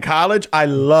 but in college, I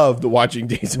loved watching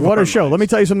Days of Our Lives. What a show. Let me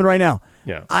tell you something right now.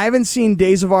 Yeah. I haven't seen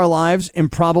Days of Our Lives in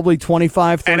probably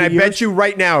 25, 30 years. And I bet you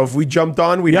right now, if we jumped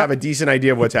on, we'd have a decent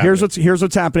idea of what's happening. Here's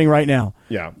what's happening right now.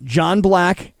 Yeah. John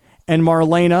Black and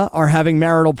Marlena are having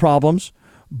marital problems.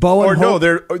 Bo and Hope,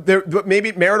 they're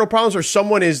maybe marital problems, or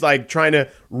someone is like trying to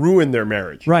ruin their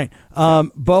marriage. Right.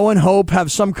 Bo and Hope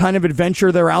have some kind of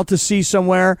adventure they're out to sea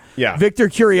somewhere. Yeah. Victor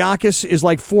Kiriakis is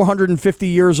like 450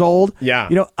 years old. Yeah.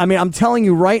 You know, I mean, I'm telling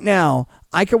you right now,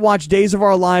 I could watch Days of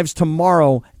Our Lives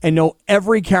tomorrow and know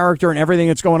every character and everything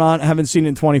that's going on. I haven't seen it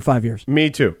in 25 years. Me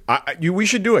too. We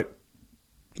should do it.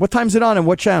 What time's it on and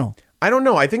what channel? I don't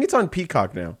know. I think it's on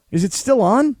Peacock now. Is it still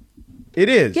on? It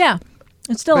is. Yeah,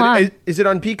 it's still But on. Is it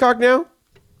on Peacock now?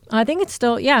 I think it's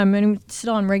still, I mean, it's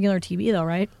still on regular TV though,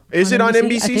 right? Is it on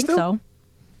NBC I think still?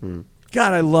 so.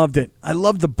 God, I loved it. I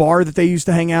loved the bar that they used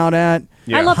to hang out at.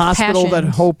 Yeah. I loved hospital that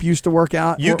Passions. Hope used to work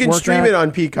out. You can work stream at. it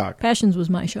on Peacock. Passions was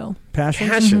my show.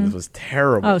 Passions? Was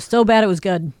terrible. Oh, so bad it was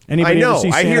good. Anybody I know. ever see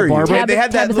I Santa hear you. Barbara? They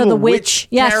had that Tabitha little the witch.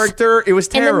 Yes. character. It was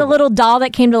terrible. And then the little doll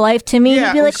that came to life, Timmy, Yeah,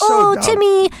 he'd be it like, was so "Oh,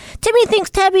 dumb. Timmy thinks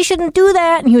Tabby shouldn't do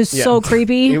that," and he was Yeah. so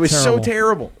creepy. It was so Terrible.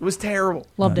 terrible. It was terrible.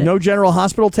 Loved it. No General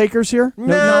Hospital takers here?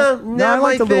 No, I not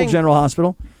like my the thing. little General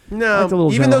Hospital. I No, like the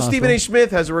little even though General Stephen A. Hospital.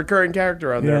 Smith has a recurring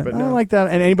character on there, Yeah, but I no. like that.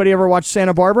 And anybody ever watch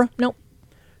Santa Barbara? Nope.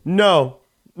 No.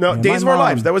 Yeah, Days of my Our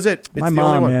Lives. mom- That was it. It's my the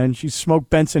only mom, one. man, she smoked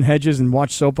Benson Hedges and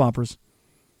watched soap operas.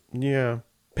 Yeah.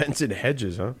 Benson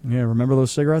Hedges, huh? Yeah, remember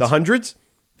those cigarettes? The hundreds?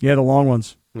 Yeah, the long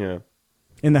ones. Yeah.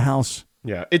 In the house.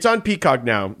 Yeah. It's on Peacock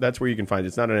now. That's where you can find it.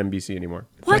 It's not on NBC anymore.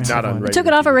 What? It's not on They regular took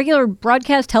it off of regular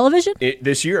broadcast television?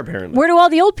 this year, apparently. Where do all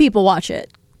the old people watch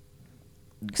it?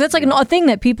 Because that's like a thing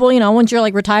that people, once you're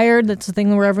like retired, that's the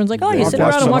thing where everyone's like, oh, you I'll sit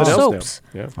watch around and watch something else soaps.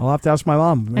 Yeah. I'll have to ask my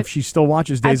mom if she still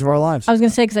watches Days of Our Lives. I was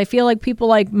going to say, because I feel like people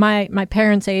like my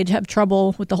parents' age have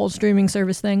trouble with the whole streaming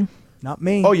service thing. Not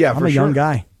me. Oh, yeah, I'm for a young sure.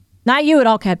 guy. Not you at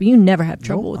all, Cappy. You never have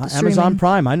trouble with the streaming. Amazon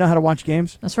Prime. I know how to watch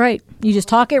games. That's right. You just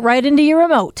talk it right into your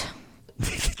remote.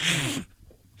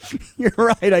 You're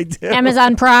right, I do.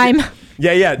 Amazon Prime.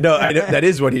 Yeah. No, I know, that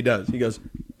is what he does. He goes,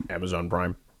 Amazon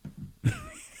Prime.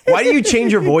 Why do you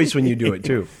change your voice when you do it,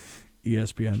 too?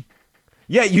 ESPN.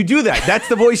 Yeah, you do that. That's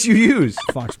the voice you use.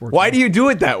 Fox Sports. Why do you do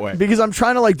it that way? Because I'm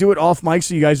trying to do it off mic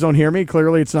so you guys don't hear me.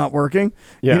 Clearly, it's not working.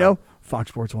 Yeah. Fox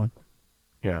Sports 1.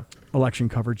 Yeah. Election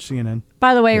coverage, CNN.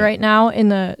 By the way, right now in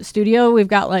the studio, we've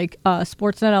got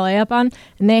Sportsnet LA up on,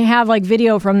 and they have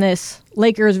video from this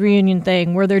Lakers reunion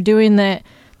thing where they're doing the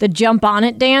jump on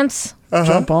it dance.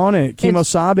 Jump on it.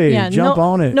 Kimosabe. Jump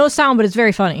on it. No sound, but it's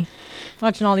very funny.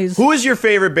 Watching all these. Who is your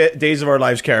favorite Days of Our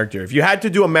Lives character? If you had to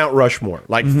do a Mount Rushmore,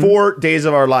 4 Days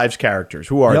of Our Lives characters,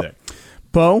 who are they?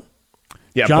 Bo.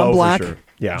 Yeah, John Bo, Black. for sure.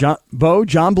 Yeah.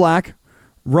 John Black.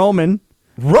 Roman.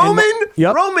 Roman?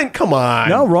 Yep. Roman, come on.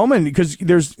 No, Roman, because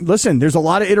there's a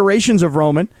lot of iterations of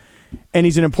Roman, and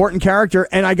he's an important character,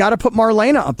 and I got to put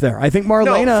Marlena up there. I think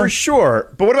Marlena. No, for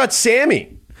sure. But what about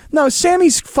Sammy? No,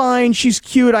 Sammy's fine. She's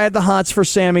cute. I had the hots for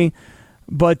Sammy.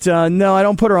 But no, I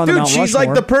don't put her on the Mount she's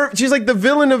Rushmore. she's like the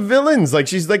villain of villains.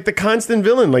 She's like the constant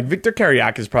villain. Victor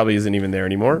Kiriakis probably isn't even there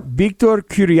anymore. Victor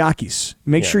Kiriakis.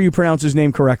 Make sure you pronounce his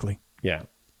name correctly. Yeah.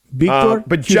 Victor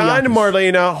but John, Kiriakis.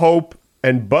 Marlena, Hope,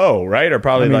 and Bo, right, are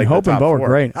probably Hope the and top Bo 4. are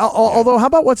great. Although, how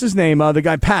about what's his name? The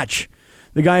guy Patch.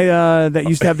 The guy that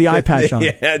used to have the eye patch on.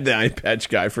 Yeah, the eye patch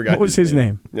guy. I forgot. What was his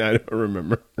name? Yeah, I don't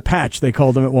remember. Patch, they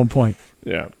called him at one point.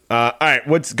 Yeah. All right.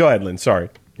 Go ahead, Lynn. Sorry.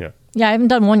 Yeah. Yeah, I haven't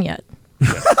done one yet.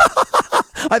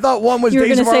 I thought one was You were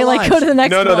Days going of to say, Our Lives. go to the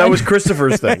next one. No, that was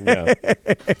Christopher's thing. Yeah.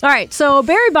 All right, so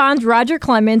Barry Bonds, Roger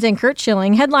Clemens, and Curt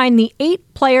Schilling headlined the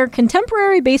 8-player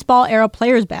contemporary baseball era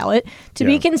players ballot to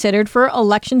be considered for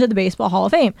election to the Baseball Hall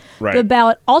of Fame. Right. The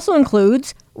ballot also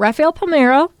includes Rafael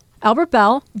Palmeiro, Albert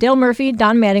Bell, Dale Murphy,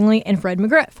 Don Mattingly, and Fred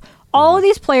McGriff. All of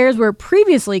these players were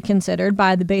previously considered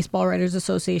by the Baseball Writers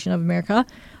Association of America,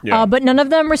 but none of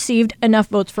them received enough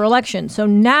votes for election. So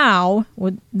now,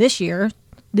 with this year,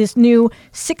 this new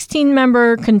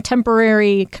 16-member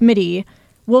contemporary committee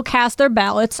will cast their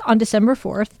ballots on December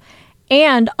 4th.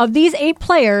 And of these 8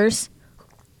 players,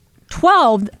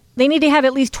 12, they need to have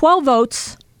at least 12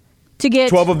 votes to get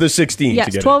 12 of the 16. Yes,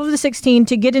 to get 12 of the 16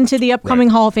 to get into the upcoming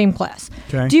Hall of Fame class.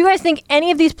 Okay. Do you guys think any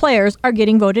of these players are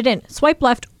getting voted in? Swipe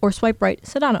left or swipe right,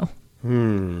 Sedano.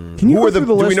 Can you go through the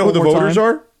Do we list know who the one more voters time?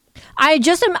 are? I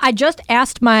just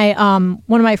asked my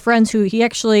one of my friends who he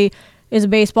actually is a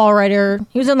baseball writer.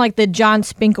 He was in like the John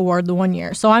Spink Award the one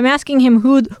year. So I'm asking him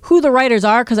who the writers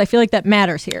are because I feel like that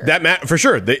matters here. For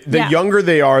sure. The younger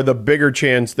they are, the bigger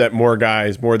chance that more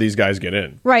of these guys get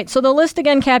in. Right. So the list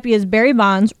again, Cappy, is Barry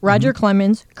Bonds, Roger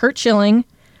Clemens, Curt Schilling,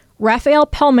 Rafael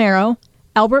Palmeiro,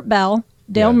 Albert Bell,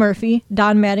 Dale Murphy,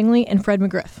 Don Mattingly, and Fred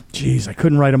McGriff. Jeez, I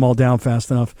couldn't write them all down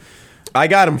fast enough. I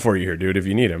got him for you here, dude, if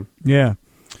you need him. Yeah.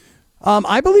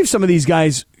 I believe some of these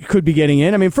guys could be getting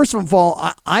in. I mean, first of all,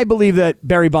 I believe that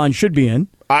Barry Bonds should be in.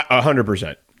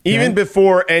 100%. Even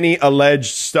before any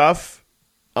alleged stuff,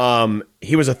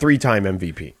 he was a 3-time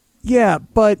MVP. Yeah,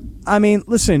 but, I mean,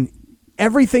 listen,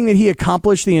 everything that he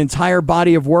accomplished, the entire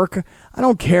body of work, I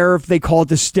don't care if they call it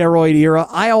the steroid era.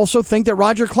 I also think that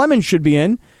Roger Clemens should be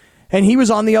in, and he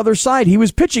was on the other side. He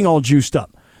was pitching all juiced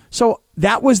up. So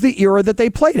that was the era that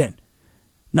they played in.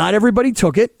 Not everybody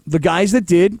took it. The guys that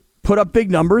did put up big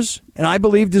numbers, and I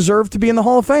believe deserve to be in the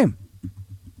Hall of Fame.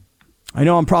 I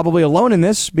know I'm probably alone in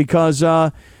this because,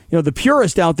 the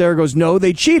purist out there goes, no,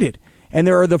 they cheated. And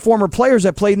there are the former players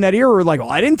that played in that era who are like,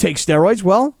 I didn't take steroids.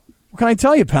 Well, what can I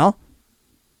tell you, pal?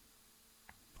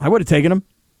 I would have taken them.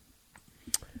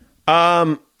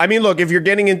 Look, if you're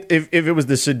getting in, if it was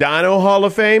the Sedano Hall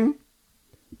of Fame,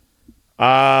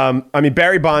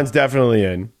 Barry Bonds definitely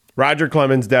in. Roger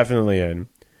Clemens definitely in.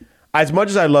 As much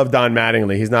as I love Don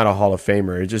Mattingly, he's not a Hall of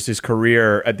Famer. It's just his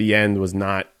career at the end was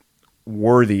not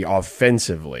worthy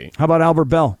offensively. How about Albert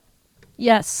Bell?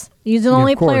 Yes. He's the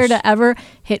only player to ever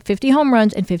hit 50 home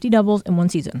runs and 50 doubles in one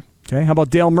season. Okay. How about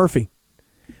Dale Murphy?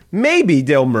 Maybe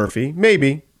Dale Murphy.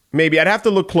 Maybe. I'd have to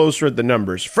look closer at the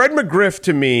numbers. Fred McGriff,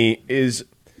 to me, is...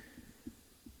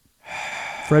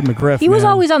 Fred McGriff, He was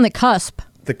always on the cusp.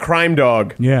 The crime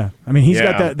dog. Yeah. He's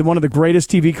got one of the greatest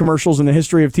TV commercials in the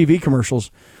history of TV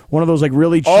commercials. One of those like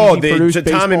really cheesy produced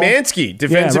the Tom baseball. Emanski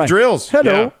defensive drills.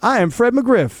 Hello, I am Fred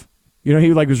McGriff. He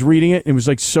was reading it. And it was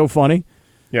like so funny.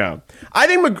 Yeah. I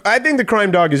think the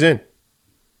crime dog is in.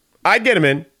 I'd get him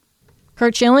in.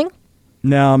 Curt Schilling?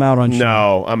 No, I'm out on Schilling.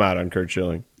 No, I'm out on Curt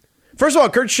Schilling. First of all,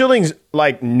 Curt Schilling's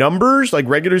numbers,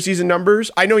 regular season numbers,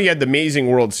 I know he had the amazing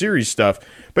World Series stuff,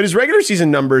 but his regular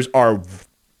season numbers are,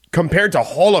 compared to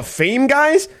Hall of Fame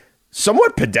guys,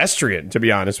 somewhat pedestrian, to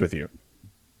be honest with you.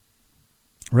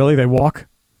 Really? They walk?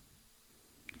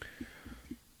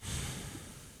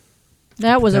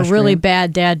 That was a really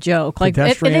bad dad joke.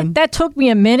 That took me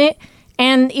a minute,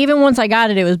 and even once I got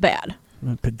it, it was bad.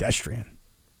 Pedestrian.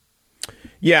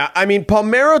 Yeah,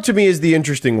 Palmeiro to me is the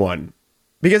interesting one.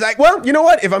 Because, you know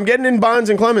what? If I'm getting in Bonds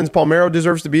and Clemens, Palmeiro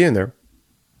deserves to be in there.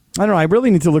 I don't know. I really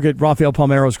need to look at Rafael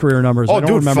Palmeiro's career numbers. Oh, I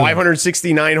don't remember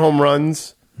 569 home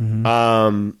runs.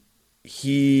 Mm-hmm.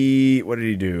 What did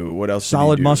he do? What else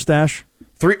Solid did he do? mustache.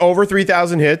 Over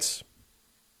 3,000 hits.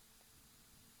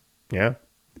 Yeah.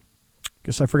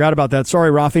 Guess I forgot about that.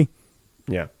 Sorry, Rafi.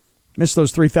 Yeah. Missed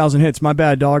those 3,000 hits. My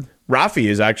bad, dog. Rafi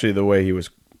is actually the way he was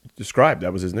described.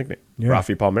 That was his nickname. Yeah.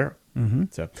 Rafi Palmeiro. Mm-hmm.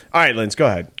 So, all right, Linz, go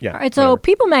ahead. Yeah. All right, so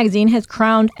People magazine has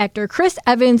crowned actor Chris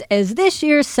Evans as this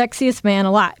year's sexiest man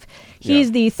alive.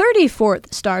 He's the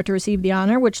 34th star to receive the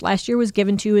honor, which last year was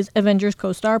given to his Avengers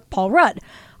co-star Paul Rudd.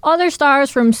 Other stars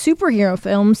from superhero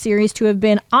film series to have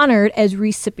been honored as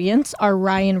recipients are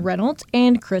Ryan Reynolds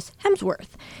and Chris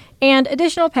Hemsworth. And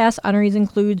additional past honorees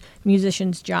include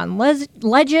musicians John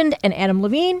Legend and Adam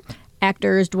Levine,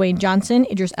 actors Dwayne Johnson,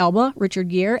 Idris Elba, Richard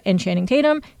Gere, and Channing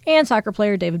Tatum, and soccer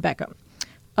player David Beckham.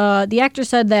 The actor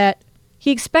said that he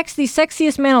expects the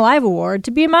Sexiest Man Alive award to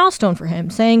be a milestone for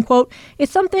him, saying, quote,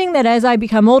 "It's something that as I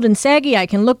become old and saggy, I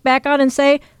can look back on and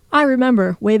say, I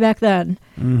remember way back then."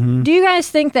 Mm-hmm. Do you guys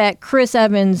think that Chris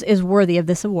Evans is worthy of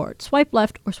this award? Swipe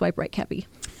left or swipe right, Cappy?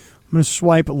 I'm going to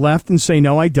swipe left and say,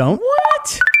 no, I don't.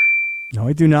 What? No,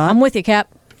 I do not. I'm with you,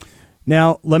 Cap.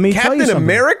 Now, let me tell you something. Captain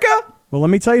America? Well, let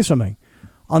me tell you something.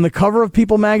 On the cover of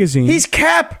People magazine... He's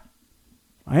Cap.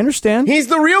 I understand. He's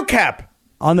the real Cap.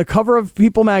 On the cover of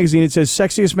People magazine, it says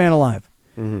Sexiest Man Alive.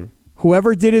 Mm-hmm.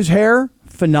 Whoever did his hair,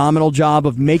 phenomenal job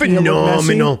of making it look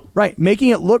messy. Right, making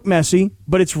it look messy,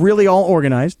 but it's really all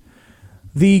organized.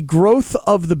 The growth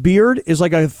of the beard is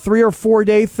like a 3 or 4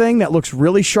 day thing that looks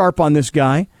really sharp on this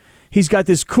guy. He's got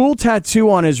this cool tattoo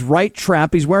on his right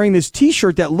trap. He's wearing this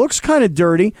T-shirt that looks kind of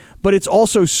dirty, but it's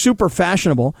also super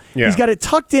fashionable. Yeah. He's got it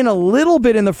tucked in a little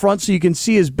bit in the front so you can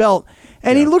see his belt,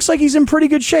 and he looks like he's in pretty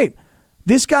good shape.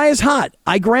 This guy is hot.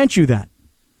 I grant you that.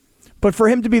 But for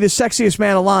him to be the sexiest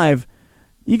man alive,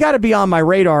 you got to be on my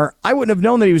radar. I wouldn't have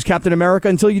known that he was Captain America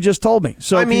until you just told me.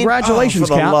 So congratulations,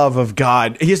 for the Cap. love of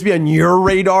God. He has to be on your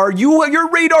radar. Your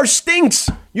radar stinks.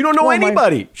 You don't know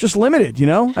anybody. It's just limited, you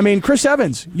know? Chris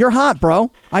Evans, you're hot,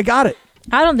 bro. I got it.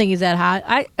 I don't think he's that hot.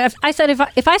 I said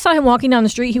if I saw him walking down the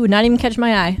street, he would not even catch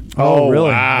my eye. Oh, really?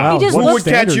 Wow. Who would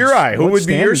catch your eye? Who would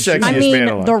be your sexiest man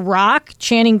alive? The Rock,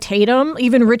 Channing Tatum,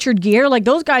 even Richard Gere. Like,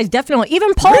 those guys definitely.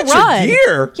 Even Paul Rudd. Richard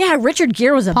Gere? Yeah, Richard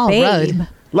Gere was a babe. Rudd.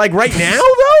 Like right now,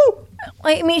 though?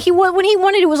 When he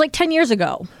wanted it was like 10 years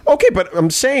ago. Okay, but I'm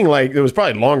saying it was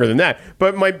probably longer than that.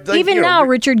 But even now,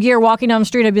 Richard Gere walking down the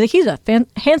street, I'd be like, he's a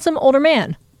handsome older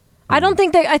man. I don't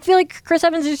think that. I feel like Chris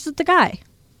Evans is just the guy.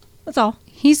 That's all.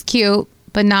 He's cute,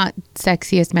 but not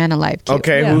sexiest man alive cute.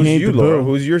 Okay, who's you, Laura?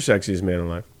 Who's your sexiest man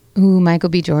alive? Ooh, Michael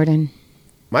B. Jordan.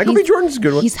 Michael B. Jordan's a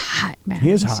good one. He's hot, man.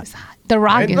 He is hot. The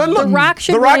Rock. The Rock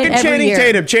should win and every Channing year.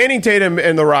 Tatum. Channing Tatum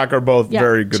and The Rock are both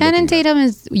very good. Channing Tatum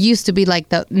used to be like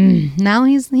the. Now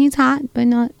he's hot, but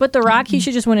not. But The Rock, he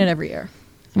should just win it every year.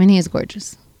 He is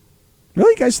gorgeous.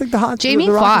 Really, you guys think Jamie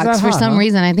the Rock Foxx is that for hot, some huh?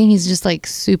 reason? I think he's just like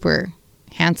super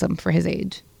handsome for his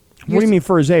age. What do you mean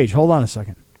for his age? Hold on a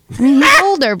second. He's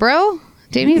older, bro.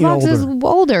 Jamie Foxx is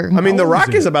older. I mean, The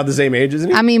Rock is about the same age, isn't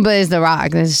he? I mean, but it's The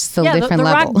Rock. It's still different the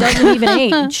level. Rock doesn't even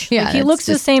age. Yeah, Like, he it's looks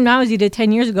the just same now as he did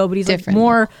 10 years ago, but he's like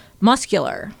more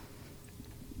muscular.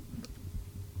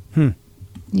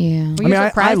 Yeah. Were you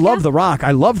I love The Rock.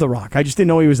 I love The Rock. I just didn't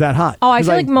know he was that hot. Oh, I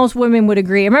feel like most women would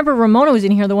agree. I remember Ramona was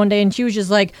in here the one day and she was just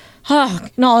like, she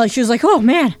was like, oh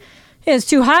man, it's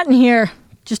too hot in here.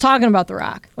 Just talking about The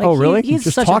Rock. Like, oh, really? He's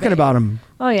just such talking a about him.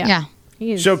 Oh, yeah. Yeah.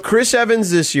 He is. So Chris Evans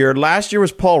this year. Last year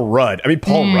was Paul Rudd. I mean,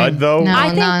 Paul Rudd, though. I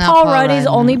think Paul Rudd is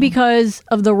only because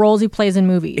of the roles he plays in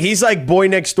movies. He's like boy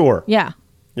next door. Yeah.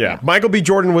 Yeah. Michael B.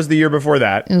 Jordan was the year before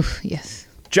that. Oof, yes.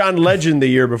 John Legend the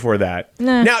year before that.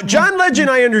 Nah. Now, John Legend,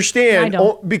 I understand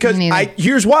because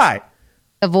here's why.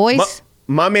 The voice?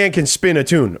 My man can spin a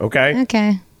tune, okay?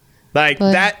 Okay. Like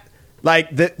that,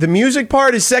 like the music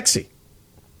part is sexy.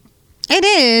 It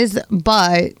is,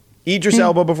 but Idris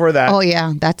Elba before that. Oh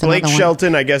yeah, that's Blake another one.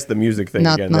 Shelton, I guess the music thing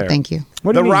No, again no, there. thank you.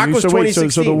 What do The you mean? Rock was so, wait,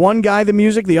 2016. so the one guy the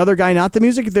music, the other guy not the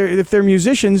music. If they're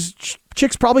musicians,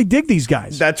 chicks probably dig these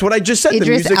guys. That's what I just said. The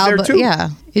Idris music Elba, there too. yeah.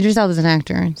 Idris Elba's an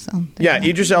actor, so Yeah,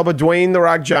 Idris Elba, Dwayne The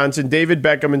Rock Johnson, David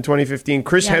Beckham in 2015,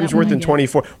 Chris Yeah, that Hemsworth one I in get.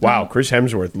 24. Wow, Chris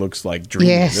Hemsworth looks like dream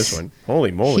Yes. in this one.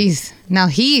 Holy moly. he's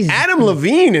Adam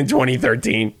Levine in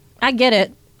 2013. I get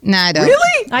it. Nah, I don't.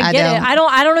 Really? I get it.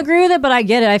 I don't agree with it, but I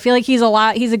get it. I feel like he's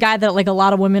a guy that like a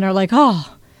lot of women are like,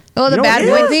 oh. Oh, the You know bad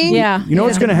what? boy thing? Yeah. You know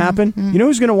what's going to happen? You know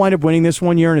who's going to wind up winning this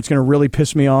one year, and it's going to really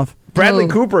piss me off? Bradley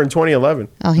Cooper in 2011.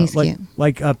 Oh, he's like, cute.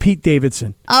 Like Pete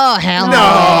Davidson. Oh, hell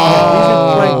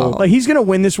no. Like he's going to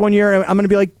win this one year, and I'm going to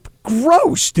be like,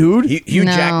 gross, dude. Hugh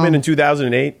Jackman in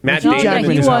 2008. Matt Hugh Damon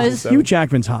Jackman in is 2007. Hugh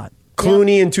Jackman's hot.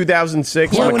 Clooney in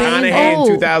 2006. McConaughey in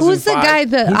 2005. Who's the guy,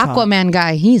 the Aquaman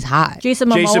guy? He's hot. Jason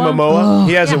Momoa. Jason Momoa.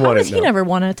 He hasn't how won has it. he no. never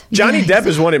won it? Johnny Depp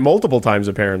has won it multiple times,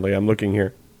 apparently. I'm looking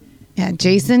here. Yeah,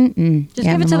 Jason. Just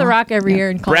give it to The Rock every year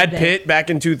and call Brad it a day. Pitt back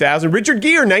in 2000. Richard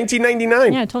Gere,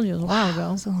 1999. Yeah, I told you it was a while ago.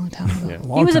 That's a long time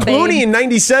ago. He was a babe. Clooney in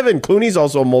 97. Clooney's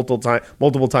also a multiple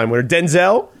time winner.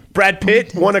 Denzel. Brad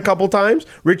Pitt won a couple times.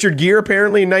 Richard Gere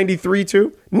apparently in 93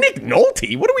 too. Nick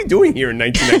Nolte. What are we doing here in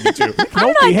 1992? I don't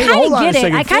know, I Hey, kinda hold on get a it.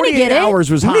 second. I kinda 48 get it. hours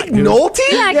was hot. Nick dude. Nolte?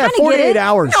 Yeah, I kinda get 48 it.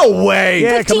 hours. No way.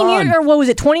 Yeah, 15 come on. years, or what was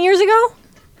it, 20 years ago?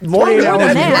 Longer 48 than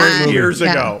hours that. was a great movie. Years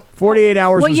Yeah. ago. 48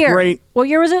 hours What was year? great. What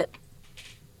year was it?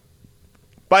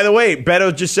 By the way,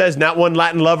 Beto just says not one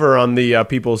Latin lover on the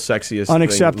people's sexiest thing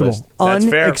Unacceptable. list. That's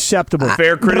fair. Unacceptable.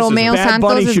 Fair criticism. Romeo Bad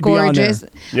Bunny Santos is should be on there. gorgeous.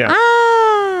 Yeah.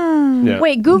 Ah. Yeah.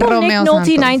 Wait, Google Romeo Nick Nolte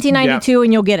Santos. 1992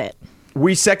 and you'll get it.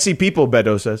 We sexy people,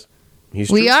 Beto says. He's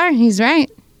We true. are. He's right.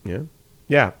 Yeah.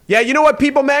 Yeah. Yeah, you know what,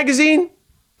 People Magazine?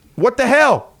 What the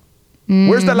hell?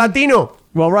 Where's the Latino?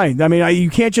 Well, right. I mean, you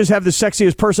can't just have the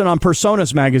sexiest person on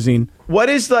Personas magazine. What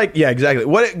is yeah, exactly.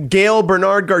 What Gail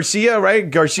Bernard Garcia, right?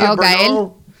 Garcia Oh, Bernal?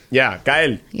 Gael? Yeah,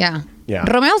 Gael. Yeah. Yeah.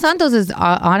 Romeo Santos is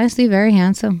honestly very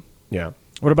handsome. Yeah.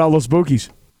 What about Los Bookies?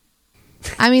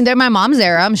 I mean, they're my mom's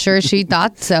era. I'm sure she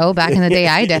thought so back in the day.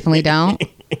 I definitely don't.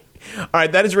 All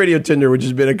right, that is Radio Tinder, which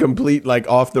has been a complete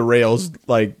off the rails,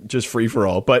 just free for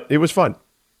all, but it was fun.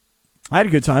 I had a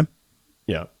good time.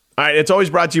 Yeah. All right, it's always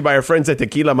brought to you by our friends at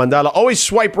Tequila Mandala. Always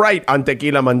swipe right on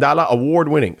Tequila Mandala,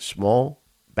 award-winning small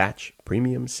batch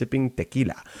premium sipping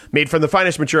tequila. Made from the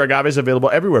finest mature agaves, available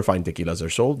everywhere fine tequilas are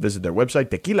sold. Visit their website,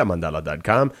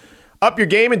 tequilamandala.com. Up your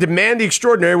game and demand the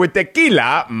extraordinary with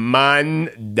Tequila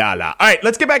Mandala. All right,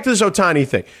 let's get back to this Ohtani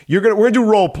thing. We're gonna do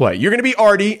role play. You're gonna be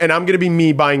Artie, and I'm gonna be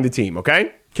me buying the team.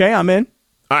 Okay? Okay, I'm in.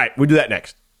 All right, we'll do that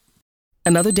next.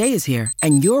 Another day is here,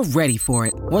 and you're ready for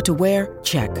it. What to wear?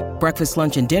 Check. Breakfast,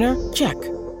 lunch, and dinner? Check.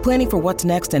 Planning for what's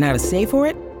next and how to save for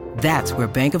it? That's where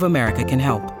Bank of America can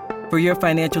help. For your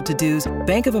financial to-dos,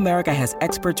 Bank of America has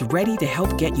experts ready to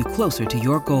help get you closer to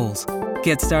your goals.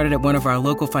 Get started at one of our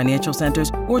local financial centers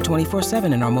or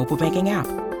 24/7 in our mobile banking app.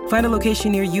 Find a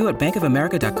location near you at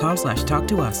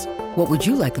bankofamerica.com/talktous. What would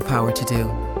you like the power to do?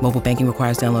 Mobile banking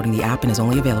requires downloading the app and is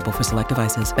only available for select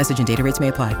devices. Message and data rates may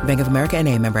apply. Bank of America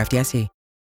NA, member FDIC.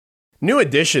 New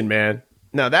Edition, man.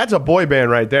 Now, that's a boy band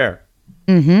right there.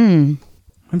 Mm-hmm.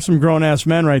 I'm some grown-ass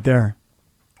men right there.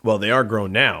 Well, they are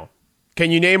grown now.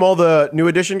 Can you name all the New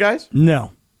Edition guys?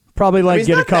 No. Probably it's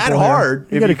get a not couple that here. hard.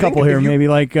 You get a couple here, maybe.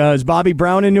 Is Bobby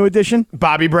Brown in New Edition?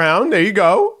 Bobby Brown, there you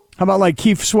go. How about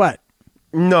Keith Sweat?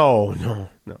 No.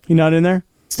 You not in there?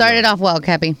 Started off well,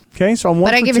 Kepi. Okay, so I'm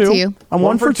one But for I give two. it to you. I'm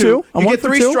one for two. I'm You one get for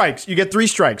 3 two. strikes. You get 3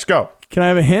 strikes. Go. Can I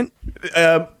have a hint?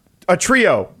 A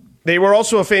trio. They were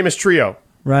also a famous trio.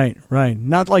 Right.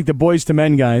 Not like the Boys to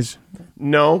Men guys.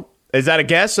 No. Is that a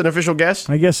guess? An official guess?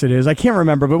 I guess it is. I can't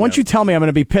remember, but once you tell me, I'm going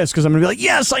to be pissed because I'm going to be like,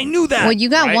 yes, I knew that. Well, you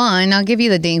got one. I'll give you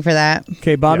the ding for that.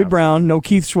 Okay, Bobby Brown, no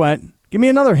Keith Sweat. Give me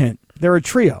another hint. They're a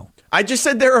trio. I just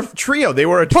said they're a trio. They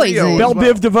were a trio. Poison. Bell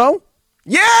Biv DeVoe?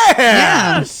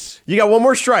 Yes! You got one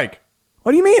more strike.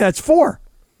 What do you mean? That's 4.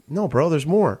 No, bro, there's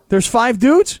more. There's 5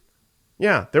 dudes?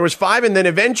 Yeah, there was 5, and then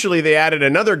eventually they added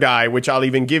another guy, which I'll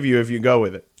even give you if you go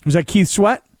with it. Was that Keith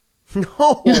Sweat?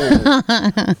 No.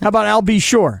 How about Al B.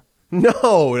 Shore?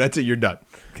 No, that's it. You're done.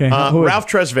 Okay. Ralph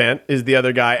Tresvant is the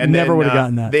other guy. And Never would have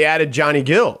gotten that. They added Johnny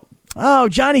Gill. Oh,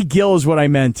 Johnny Gill is what I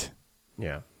meant.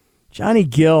 Yeah. Johnny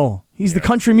Gill. He's the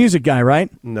country music guy, right?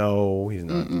 No, he's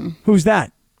not. Who's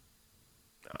that?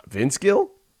 Vince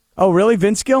Gill? Oh, really?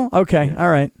 Vince Gill? Okay. Yeah. All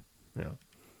right. Yeah.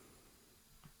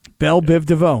 Bell Biv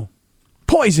DeVoe.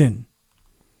 Poison.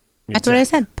 That's what I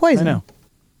said. Poison. I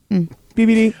know.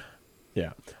 BBD.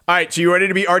 Yeah. All right. So you ready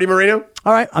to be Artie Moreno?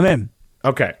 All right. I'm in.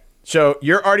 Okay. So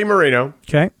you're Artie Moreno.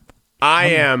 Okay. I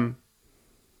am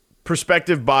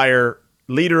prospective buyer,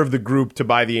 leader of the group to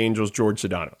buy the Angels, George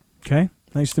Sedano. Okay.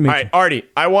 Nice to meet you. All right, Artie,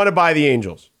 I want to buy the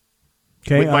Angels.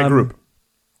 Okay. With my group.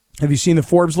 Have you seen the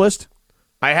Forbes list?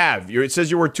 I have. It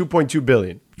says you're worth $2.2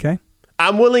 billion. Okay.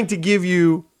 I'm willing to give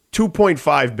you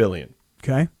 $2.5 billion.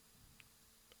 Okay.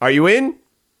 Are you in?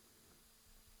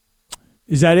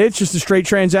 Is that it? It's just a straight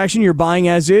transaction? You're buying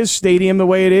as is, stadium the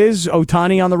way it is,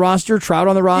 Ohtani on the roster, Trout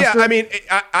on the roster? Yeah, I mean,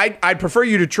 I'd prefer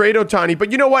you to trade Ohtani.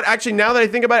 But you know what? Actually, now that I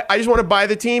think about it, I just want to buy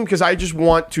the team because I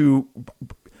want to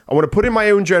put in my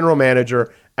own general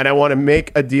manager and I want to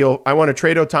make a deal. I want to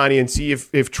trade Ohtani and see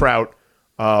if Trout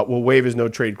will waive his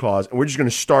no-trade clause. And we're just going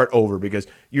to start over because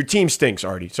your team stinks,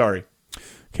 Artie. Sorry.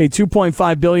 Okay,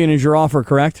 $2.5 billion is your offer,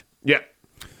 correct? Yeah.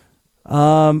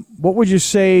 What would you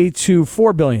say to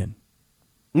 $4 billion?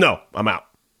 No, I'm out.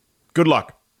 Good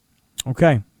luck.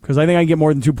 Okay, because I think I can get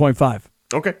more than 2.5.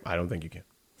 Okay, I don't think you can.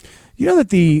 You know that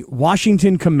the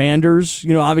Washington Commanders,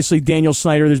 obviously Daniel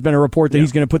Snyder, there's been a report that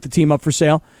he's going to put the team up for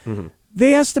sale. Mm-hmm.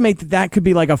 They estimate that could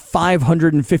be like a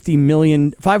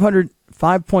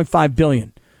 $5.5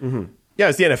 billion. Mm-hmm. Yeah,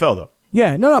 it's the NFL, though.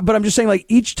 Yeah, no, but I'm just saying, like,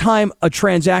 each time a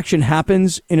transaction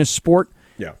happens in a sport,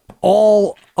 yeah,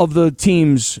 all of the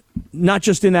teams, not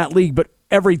just in that league, but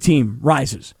every team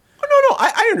rises. Oh, no,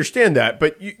 I understand that,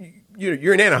 but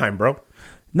you're in Anaheim, bro.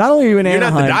 Not only are you in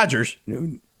Anaheim. You're not the Dodgers.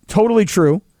 Totally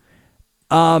true.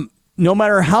 No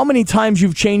matter how many times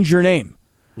you've changed your name,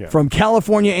 from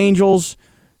California Angels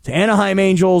to Anaheim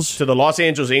Angels to the Los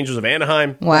Angeles Angels of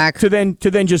Anaheim, whack, to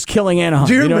then just killing Anaheim.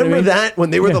 Do you remember what I mean? that when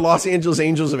they were the Los Angeles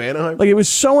Angels of Anaheim? Like, it was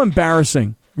so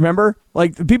embarrassing. Remember,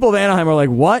 like, the people of Anaheim are like,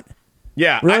 "What?"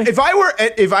 Yeah, really? If I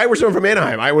were someone from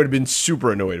Anaheim, I would have been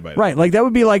super annoyed by it. Right, like that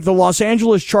would be like the Los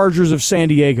Angeles Chargers of San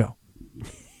Diego.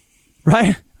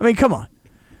 Right? I mean, come on.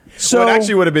 So well, it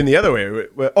actually would have been the other way.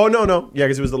 Oh no, yeah,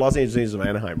 because it was the Los Angeles Angels of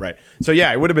Anaheim, right? So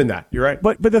yeah, it would have been that. You're right.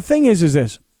 But the thing is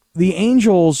this: the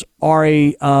Angels are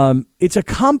it's a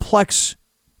complex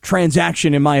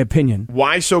transaction, in my opinion.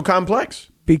 Why so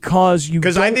complex? Because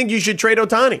I think you should trade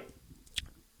Ohtani.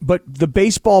 But the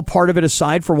baseball part of it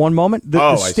aside for one moment,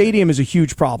 the stadium is a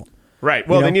huge problem. Right.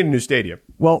 Well, they need a new stadium.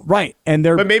 Well, right,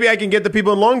 but maybe I can get the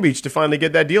people in Long Beach to finally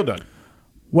get that deal done.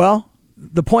 Well,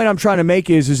 the point I'm trying to make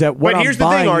is that what But here's the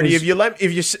thing, Artie. If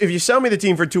you sell me the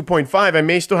team for 2.5, I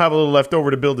may still have a little left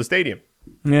over to build the stadium.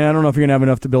 Yeah, I don't know if you're gonna have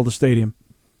enough to build a stadium.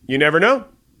 You never know.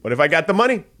 What if I got the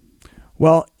money?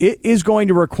 Well, it is going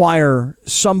to require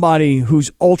somebody who's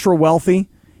ultra wealthy.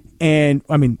 And,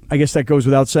 I mean, I guess that goes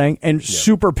without saying, and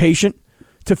super patient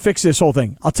to fix this whole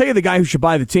thing. I'll tell you the guy who should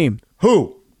buy the team.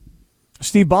 Who?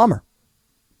 Steve Ballmer.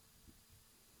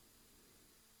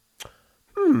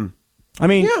 I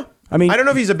mean, I don't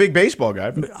know if he's a big baseball guy,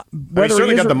 but he's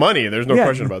certainly got the money. There's no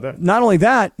question about that. Not only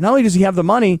does he have the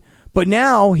money, but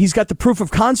now he's got the proof of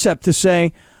concept to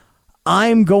say,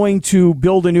 I'm going to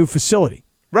build a new facility.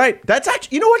 Right. That's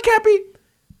actually, you know what, Cappy?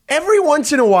 Every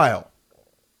once in a while,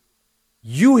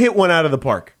 you hit one out of the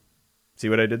park. See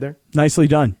what I did there? Nicely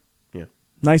done. Yeah.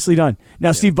 Nicely done.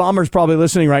 Now, Steve Ballmer's probably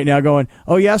listening right now going,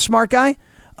 oh, yeah, smart guy?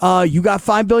 You got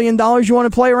 $5 billion you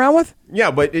want to play around with?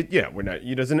 Yeah, but we're not.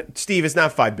 Steve, it's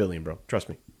not $5 billion, bro. Trust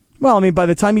me. Well, I mean, by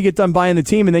the time you get done buying the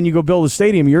team and then you go build a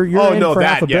stadium, you're in for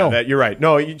half a bill. You're right.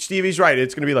 No, Steve, he's right.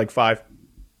 It's going to be like 5.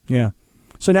 Yeah.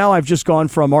 So now I've just gone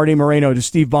from Artie Moreno to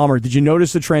Steve Ballmer. Did you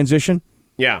notice the transition?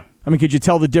 Yeah. I mean, could you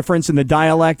tell the difference in the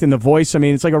dialect and the voice? I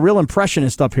mean, it's like a real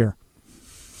impressionist up here.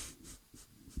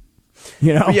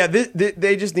 But yeah,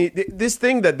 they just need this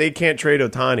thing that they can't trade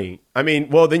Ohtani. I mean,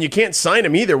 well, then you can't sign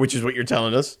him either, which is what you're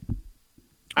telling us.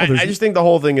 I just think the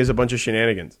whole thing is a bunch of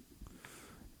shenanigans.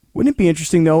 Wouldn't it be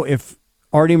interesting, though, if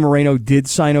Artie Moreno did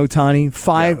sign Ohtani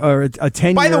or a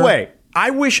 10-year? By the way, I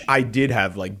wish I did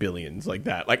have like billions like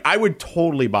that. Like, I would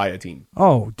totally buy a team.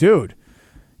 Oh, dude.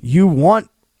 You want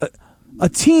a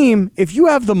team, if you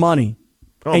have the money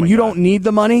and you don't need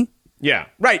the money, Yeah,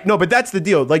 right. No, but that's the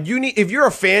deal. Like if you're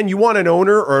a fan, you want an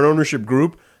owner or an ownership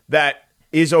group that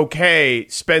is okay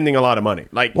spending a lot of money.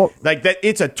 Like that.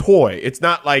 It's a toy. It's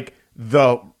not like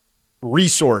the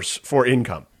resource for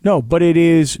income. No, but it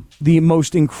is the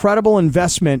most incredible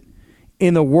investment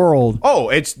in the world. Oh,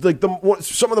 it's like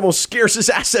some of the most scarcest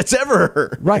assets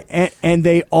ever. Right, and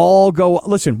they all go.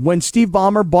 Listen, when Steve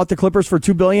Ballmer bought the Clippers for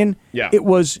 $2 billion, it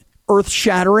was earth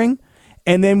shattering.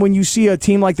 And then when you see a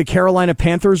team like the Carolina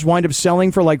Panthers wind up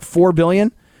selling for like $4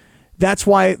 billion, that's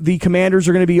why the Commanders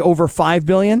are going to be over $5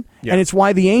 billion, and it's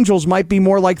why the Angels might be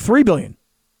more like $3 billion.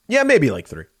 Yeah, maybe like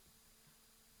 3.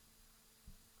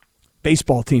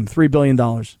 Baseball team, $3 billion.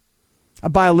 I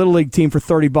buy a little league team for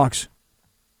 $30.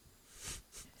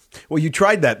 Well, you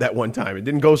tried that one time. It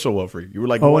didn't go so well for you. You were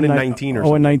like 1 in 19 or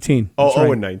something. 0-19. Oh,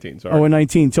 0-19. Sorry.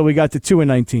 0-19 until we got to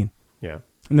 2-19. Yeah.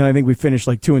 And then I think we finished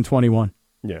like 2-21.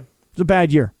 Yeah. It was a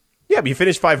bad year. Yeah, but you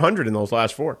finished 500 in those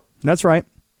last 4. That's right.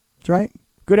 That's right.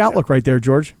 Good outlook right there,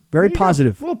 George. Very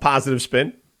positive. A little positive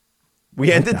spin.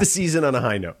 We ended the season on a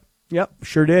high note. Yep,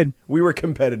 sure did. We were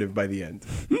competitive by the end.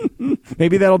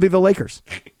 Maybe that'll be the Lakers.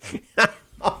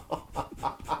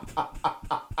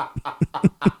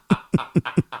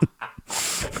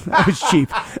 That was cheap.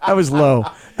 That was low.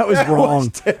 That was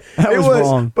wrong. That was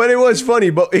wrong. But it was funny.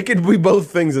 But it could be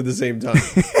both things at the same time.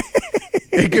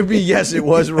 It could be, yes, it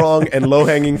was wrong and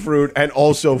low-hanging fruit and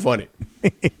also funny.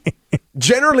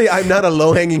 Generally, I'm not a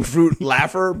low-hanging fruit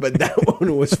laugher, but that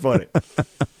one was funny.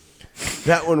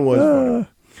 That one was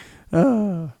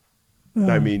funny.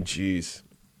 I mean, geez.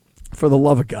 For the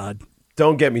love of God.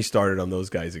 Don't get me started on those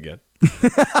guys again.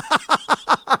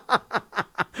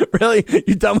 Really?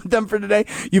 You done with them for today?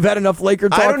 You've had enough Laker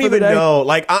talk for the day? I don't even know.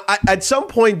 Like, at some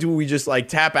point, do we just like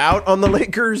tap out on the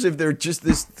Lakers if they're just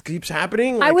this keeps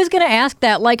happening? Like, I was going to ask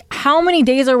that. Like, how many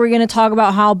days are we going to talk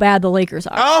about how bad the Lakers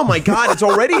are? Oh my God, it's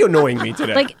already annoying me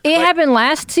today. Like, it happened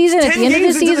last season at the end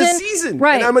of the season.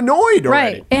 Right. And I'm annoyed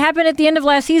already. Right. It happened at the end of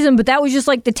last season, but that was just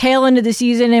like the tail end of the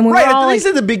season. And right. At least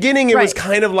at the beginning, it was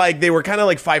kind of like they were kind of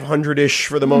like 500-ish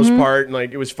for the most part, and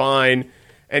like it was fine.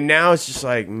 And now it's just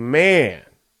like, man.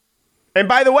 And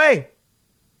by the way,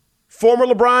 former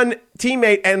LeBron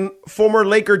teammate and former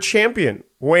Laker champion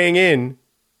weighing in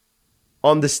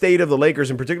on the state of the Lakers,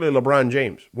 and particularly LeBron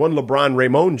James. One LeBron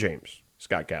Raymond James,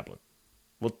 Scott Kaplan.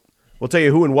 We'll tell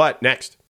you who and what next.